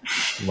 just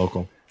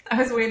local?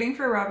 I was waiting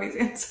for Robby's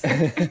answer.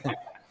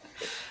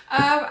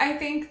 I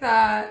think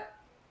that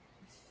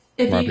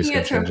if Robby's you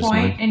can get to a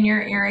point in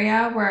your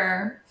area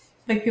where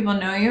like people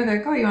know you, they're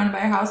like, oh, you want to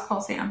buy a house?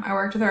 Call Sam. I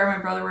worked with her. My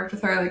brother worked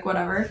with her. Like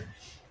whatever.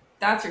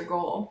 That's your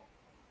goal.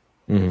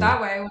 That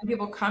way, when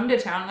people come to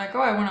town, like,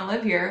 oh, I want to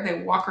live here,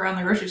 they walk around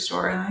the grocery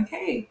store and like,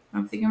 hey,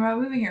 I'm thinking about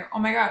moving here. Oh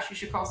my gosh, you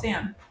should call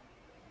Sam.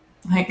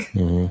 Like,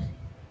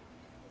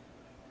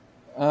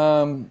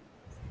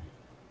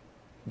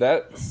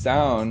 that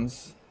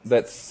sounds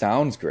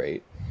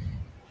great,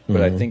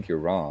 but I think you're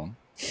wrong.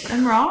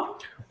 I'm wrong.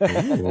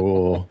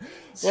 Ooh.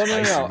 Well,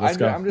 no.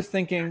 I'm just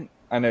thinking.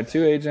 I know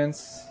two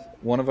agents.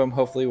 One of them,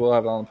 hopefully, we'll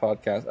have it on the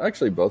podcast.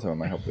 Actually, both of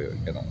them, I hope we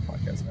would get on the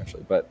podcast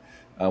eventually. But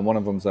one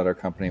of them's at our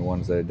company,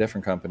 one's at a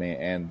different company,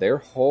 and their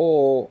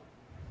whole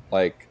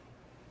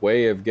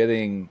way of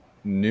getting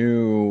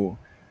new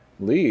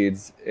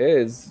leads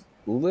is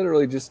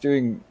literally just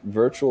doing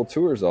virtual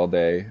tours all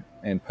day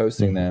and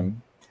posting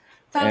them.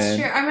 That's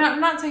true. I mean,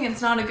 I'm not saying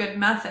it's not a good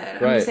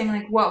method. I'm just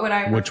saying, what would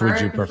I prefer? Which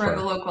would you prefer?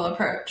 The local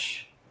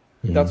approach.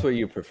 That's what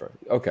you prefer.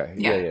 Okay.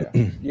 Yeah.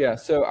 Yeah.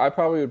 So I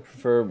probably would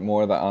prefer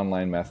more the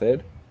online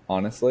method,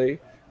 honestly.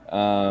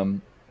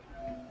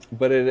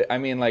 But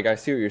I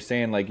see what you're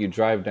saying. Like you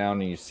drive down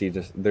and you see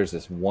there's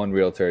this one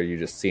realtor, you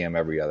just see them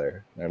every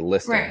other. They're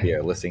listing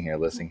here, listing here,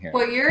 listing here.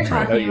 What you're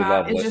talking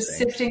about is just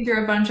sifting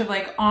through a bunch of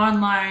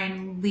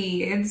online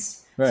leads.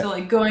 Right.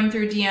 So going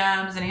through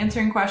DMs and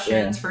answering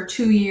questions for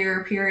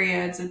 2-year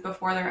periods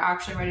before they're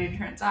actually ready to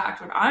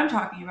transact. What I'm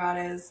talking about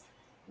is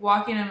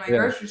walking in my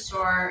grocery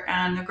store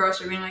and the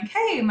grocer being like,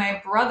 hey,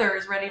 my brother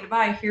is ready to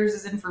buy. Here's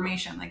his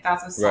information. Like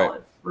that's a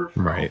solid referral.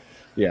 Right.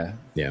 Yeah.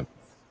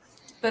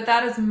 But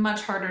that is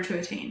much harder to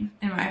attain,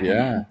 in my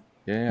opinion.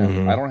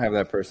 Yeah. I don't have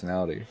that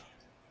personality.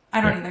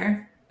 I don't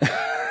either.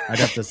 I'd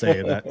have to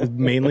say that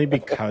mainly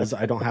because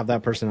I don't have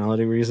that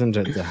personality reason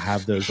to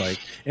have those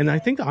and I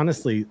think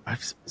honestly,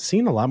 I've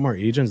seen a lot more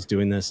agents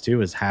doing this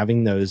too, is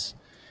having those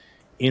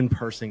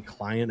in-person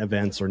client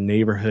events or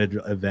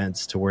neighborhood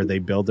events to where they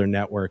build their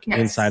network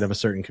inside of a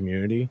certain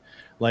community,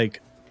 like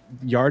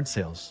yard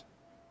sales,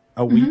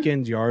 a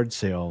weekend yard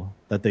sale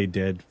that they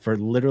did for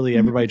literally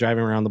everybody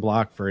driving around the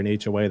block for an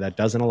HOA that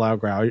doesn't allow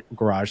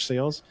garage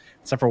sales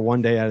except for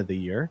one day out of the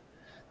year.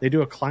 They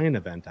do a client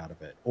event out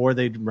of it, or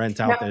they rent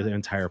out the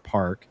entire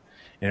park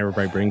and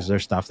everybody brings their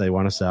stuff they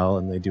want to sell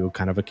and they do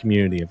kind of a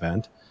community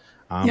event.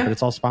 But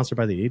it's all sponsored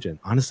by the agent.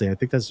 Honestly, I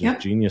think that's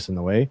just genius in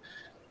the way.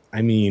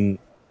 I mean,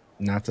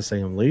 not to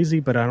say I'm lazy,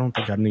 but I don't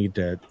think I need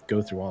to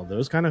go through all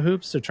those kind of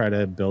hoops to try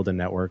to build a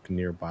network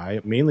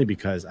nearby, mainly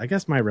because I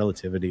guess my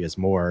relativity is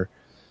more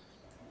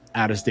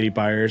out-of-state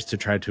buyers to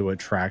try to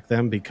attract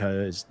them,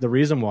 because the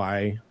reason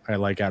why I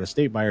like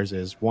out-of-state buyers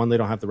is, one, they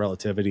don't have the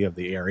relativity of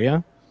the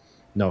area.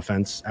 No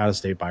offense,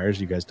 out-of-state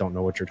buyers, you guys don't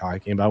know what you're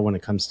talking about when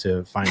it comes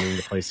to finding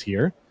the place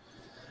here.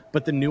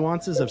 But the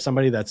nuances of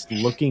somebody that's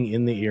looking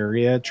in the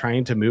area,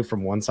 trying to move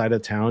from one side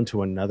of town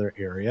to another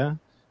area,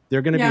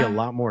 they're going to be a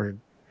lot more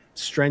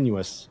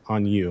strenuous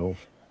on you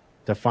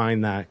to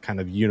find that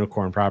kind of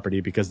unicorn property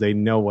because they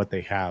know what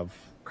they have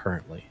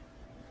currently.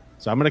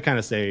 So I'm going to kind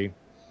of say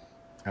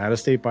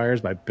out-of-state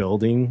buyers by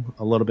building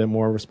a little bit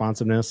more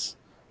responsiveness,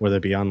 whether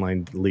it be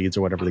online leads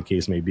or whatever the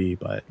case may be.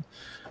 But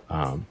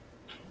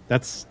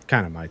that's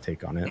kind of my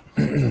take on it.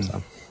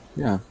 So.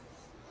 Yeah.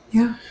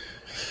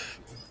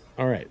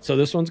 All right. So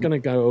this one's going to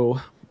go,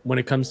 when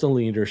it comes to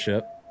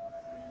leadership,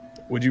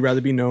 would you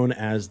rather be known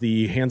as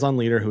the hands-on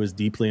leader who is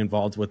deeply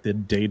involved with the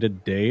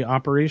day-to-day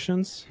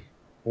operations,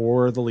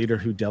 or the leader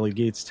who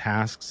delegates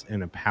tasks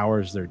and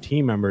empowers their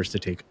team members to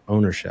take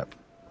ownership?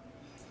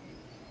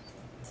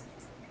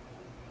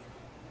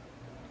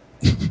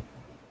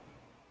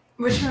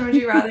 Which one would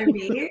you rather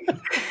be?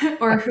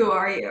 Or who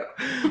are you?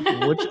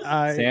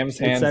 Sam's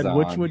hands on.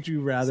 Which would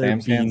you rather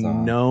be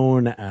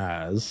known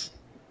as?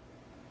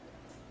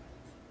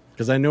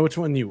 Because I know which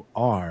one you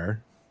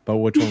are, but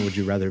which one would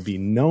you rather be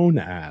known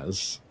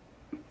as?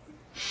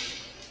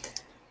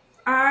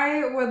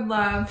 I would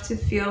love to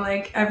feel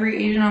like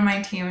every agent on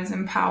my team is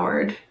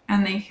empowered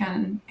and they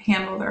can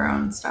handle their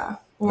own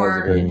stuff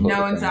or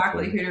know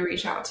exactly who to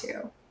reach out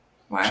to.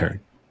 What? Sure.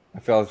 I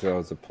felt like that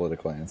was a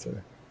political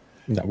answer.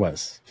 That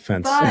was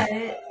offensive.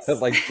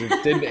 But like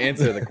didn't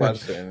answer the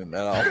question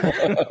at all.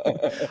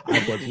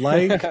 I would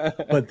like,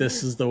 but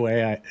this is the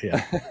way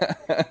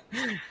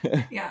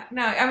Yeah.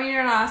 No, I mean,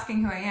 you're not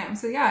asking who I am.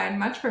 So yeah, I'd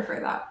much prefer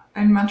that.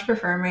 I'd much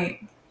prefer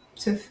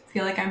to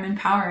feel like I'm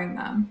empowering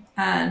them.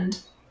 And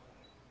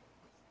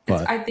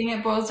I think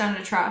it boils down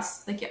to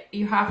trust. Like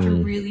you have to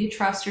really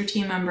trust your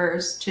team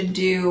members to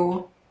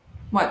do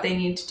what they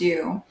need to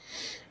do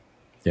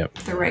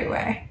the right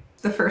way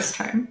the first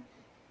time.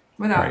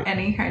 Without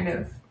any kind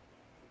of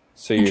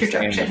So you're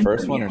saying the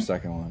first one or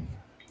second one?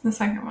 The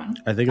second one.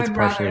 I think it's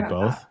partially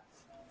both.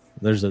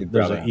 There's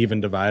an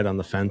even divide on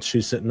the fence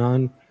she's sitting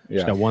on.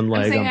 She's got one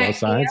leg on both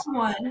sides. I am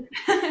one.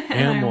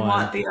 And I one.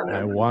 want the other.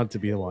 I want to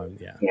be the one.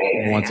 Yeah.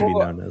 I want to be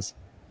known as.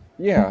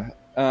 Yeah.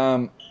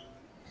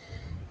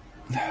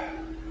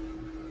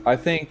 I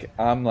think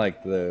I'm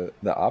like the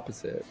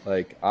opposite.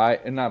 Like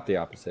not the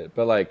opposite,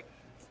 but like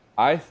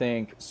I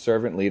think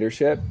servant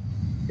leadership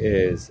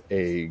is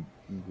a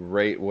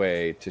great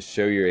way to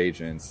show your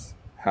agents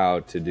how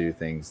to do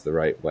things the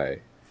right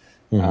way.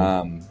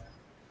 And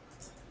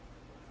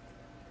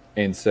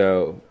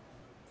so,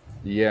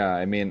 yeah,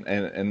 I mean,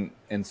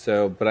 and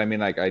so, but I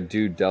mean, like I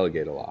do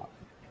delegate a lot.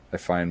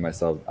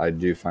 I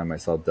do find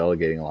myself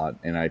delegating a lot,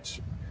 and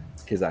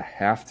because I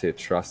have to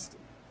trust,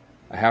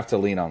 I have to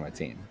lean on my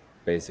team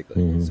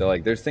basically. So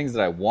like, there's things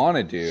that I want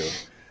to do,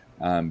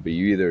 but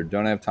you either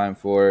don't have time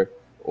for,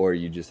 or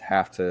you just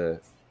have to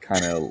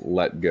kind of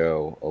let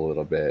go a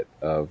little bit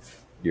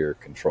of your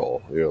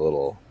control, your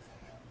little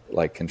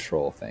like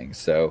control thing.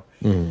 So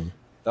that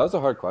was a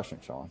hard question,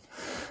 Sean.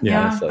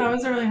 Yeah, that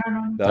was a really hard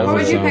one. What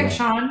would you pick,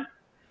 Sean?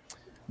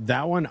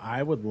 That one,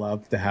 I would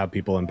love to have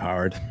people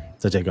empowered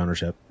to take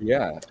ownership.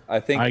 Yeah,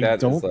 I think I'm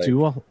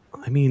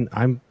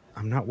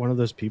not one of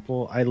those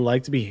people. I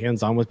like to be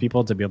hands-on with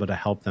people to be able to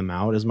help them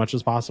out as much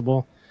as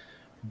possible.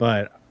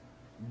 But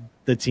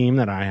the team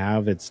that I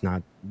have, it's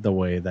not the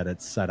way that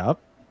it's set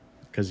up,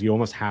 because you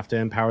almost have to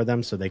empower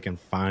them so they can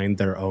find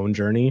their own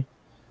journey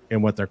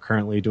in what they're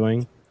currently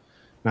doing.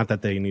 Not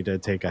that they need to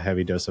take a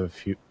heavy dose of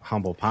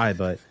humble pie,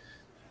 but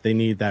they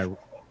need that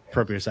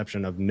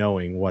proprioception of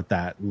knowing what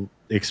that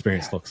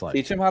experience looks like.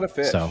 Teach them how to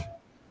fish. So,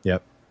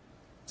 yep.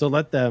 So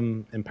let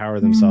them empower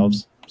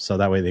themselves so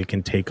that way they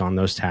can take on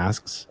those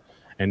tasks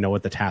and know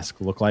what the tasks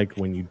look like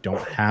when you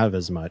don't have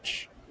as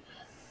much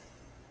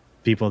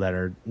people that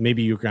are,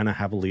 maybe you're going to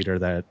have a leader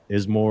that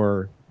is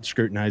more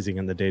scrutinizing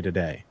in the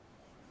day-to-day.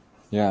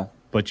 Yeah.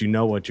 But you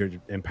know what your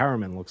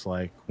empowerment looks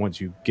like once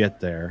you get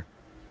there,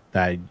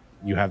 that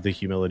you have the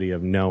humility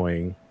of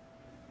knowing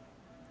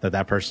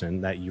that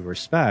person that you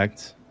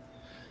respect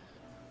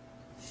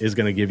is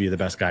going to give you the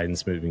best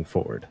guidance moving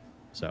forward.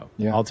 So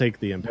I'll take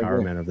the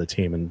empowerment of the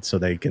team, and so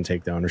they can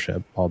take the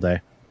ownership all day.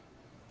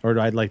 Or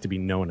I'd like to be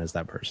known as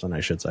that person, I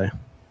should say.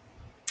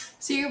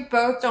 So you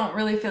both don't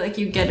really feel like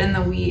you get in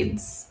the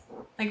weeds.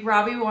 Like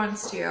Robby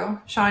wants to.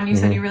 Sean, you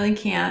said you really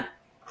can't.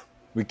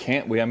 We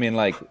can't. I mean,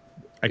 like,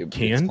 I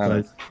can,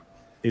 but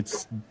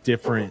it's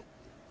different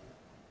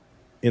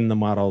in the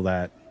model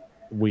that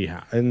we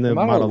have, in the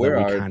model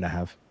that we kind of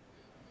have.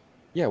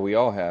 Yeah, we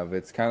all have.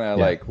 It's kind of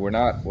like we're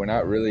not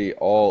really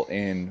all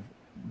in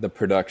the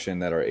production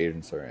that our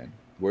agents are in.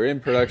 We're in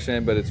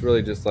production, but it's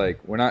really just like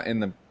we're not in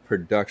the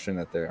production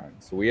that they're on.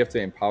 So we have to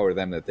empower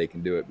them that they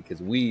can do it,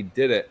 because we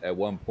did it at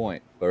one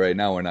point, but right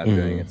now we're not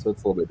doing it. So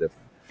it's a little bit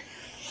different.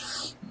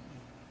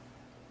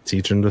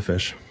 Teach them to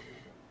fish.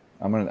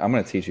 I'm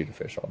gonna teach you to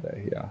fish all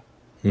day. Yeah.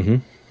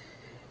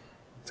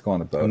 Let's go on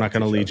the boat. I'm not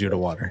gonna lead you to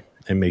water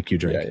and make you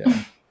drink.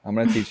 Yeah. I'm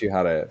gonna teach you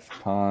how to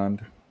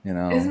pond. You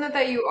know. Isn't it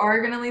that you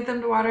are gonna lead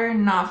them to water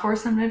and not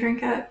force them to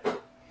drink it?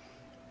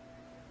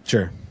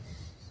 Sure.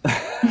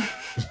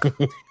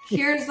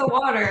 Here's the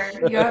water.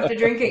 You have to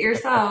drink it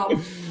yourself.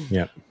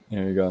 Yeah.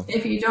 There you go.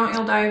 If you don't,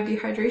 you'll die of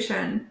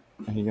dehydration.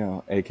 There you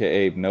go.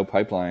 AKA no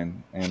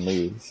pipeline and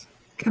leaves.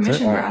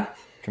 Commission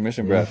breath.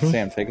 Commission breath.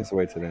 Sam, take us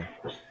away today.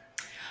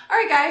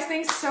 right, guys,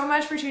 thanks so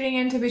much for tuning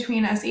in to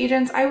Between Us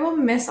Agents. I will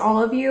miss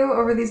all of you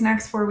over these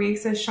next 4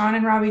 weeks as Sean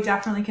and Robby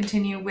definitely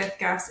continue with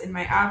guests in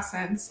my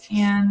absence.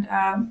 And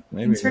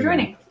thanks for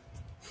joining.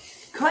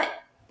 Cut.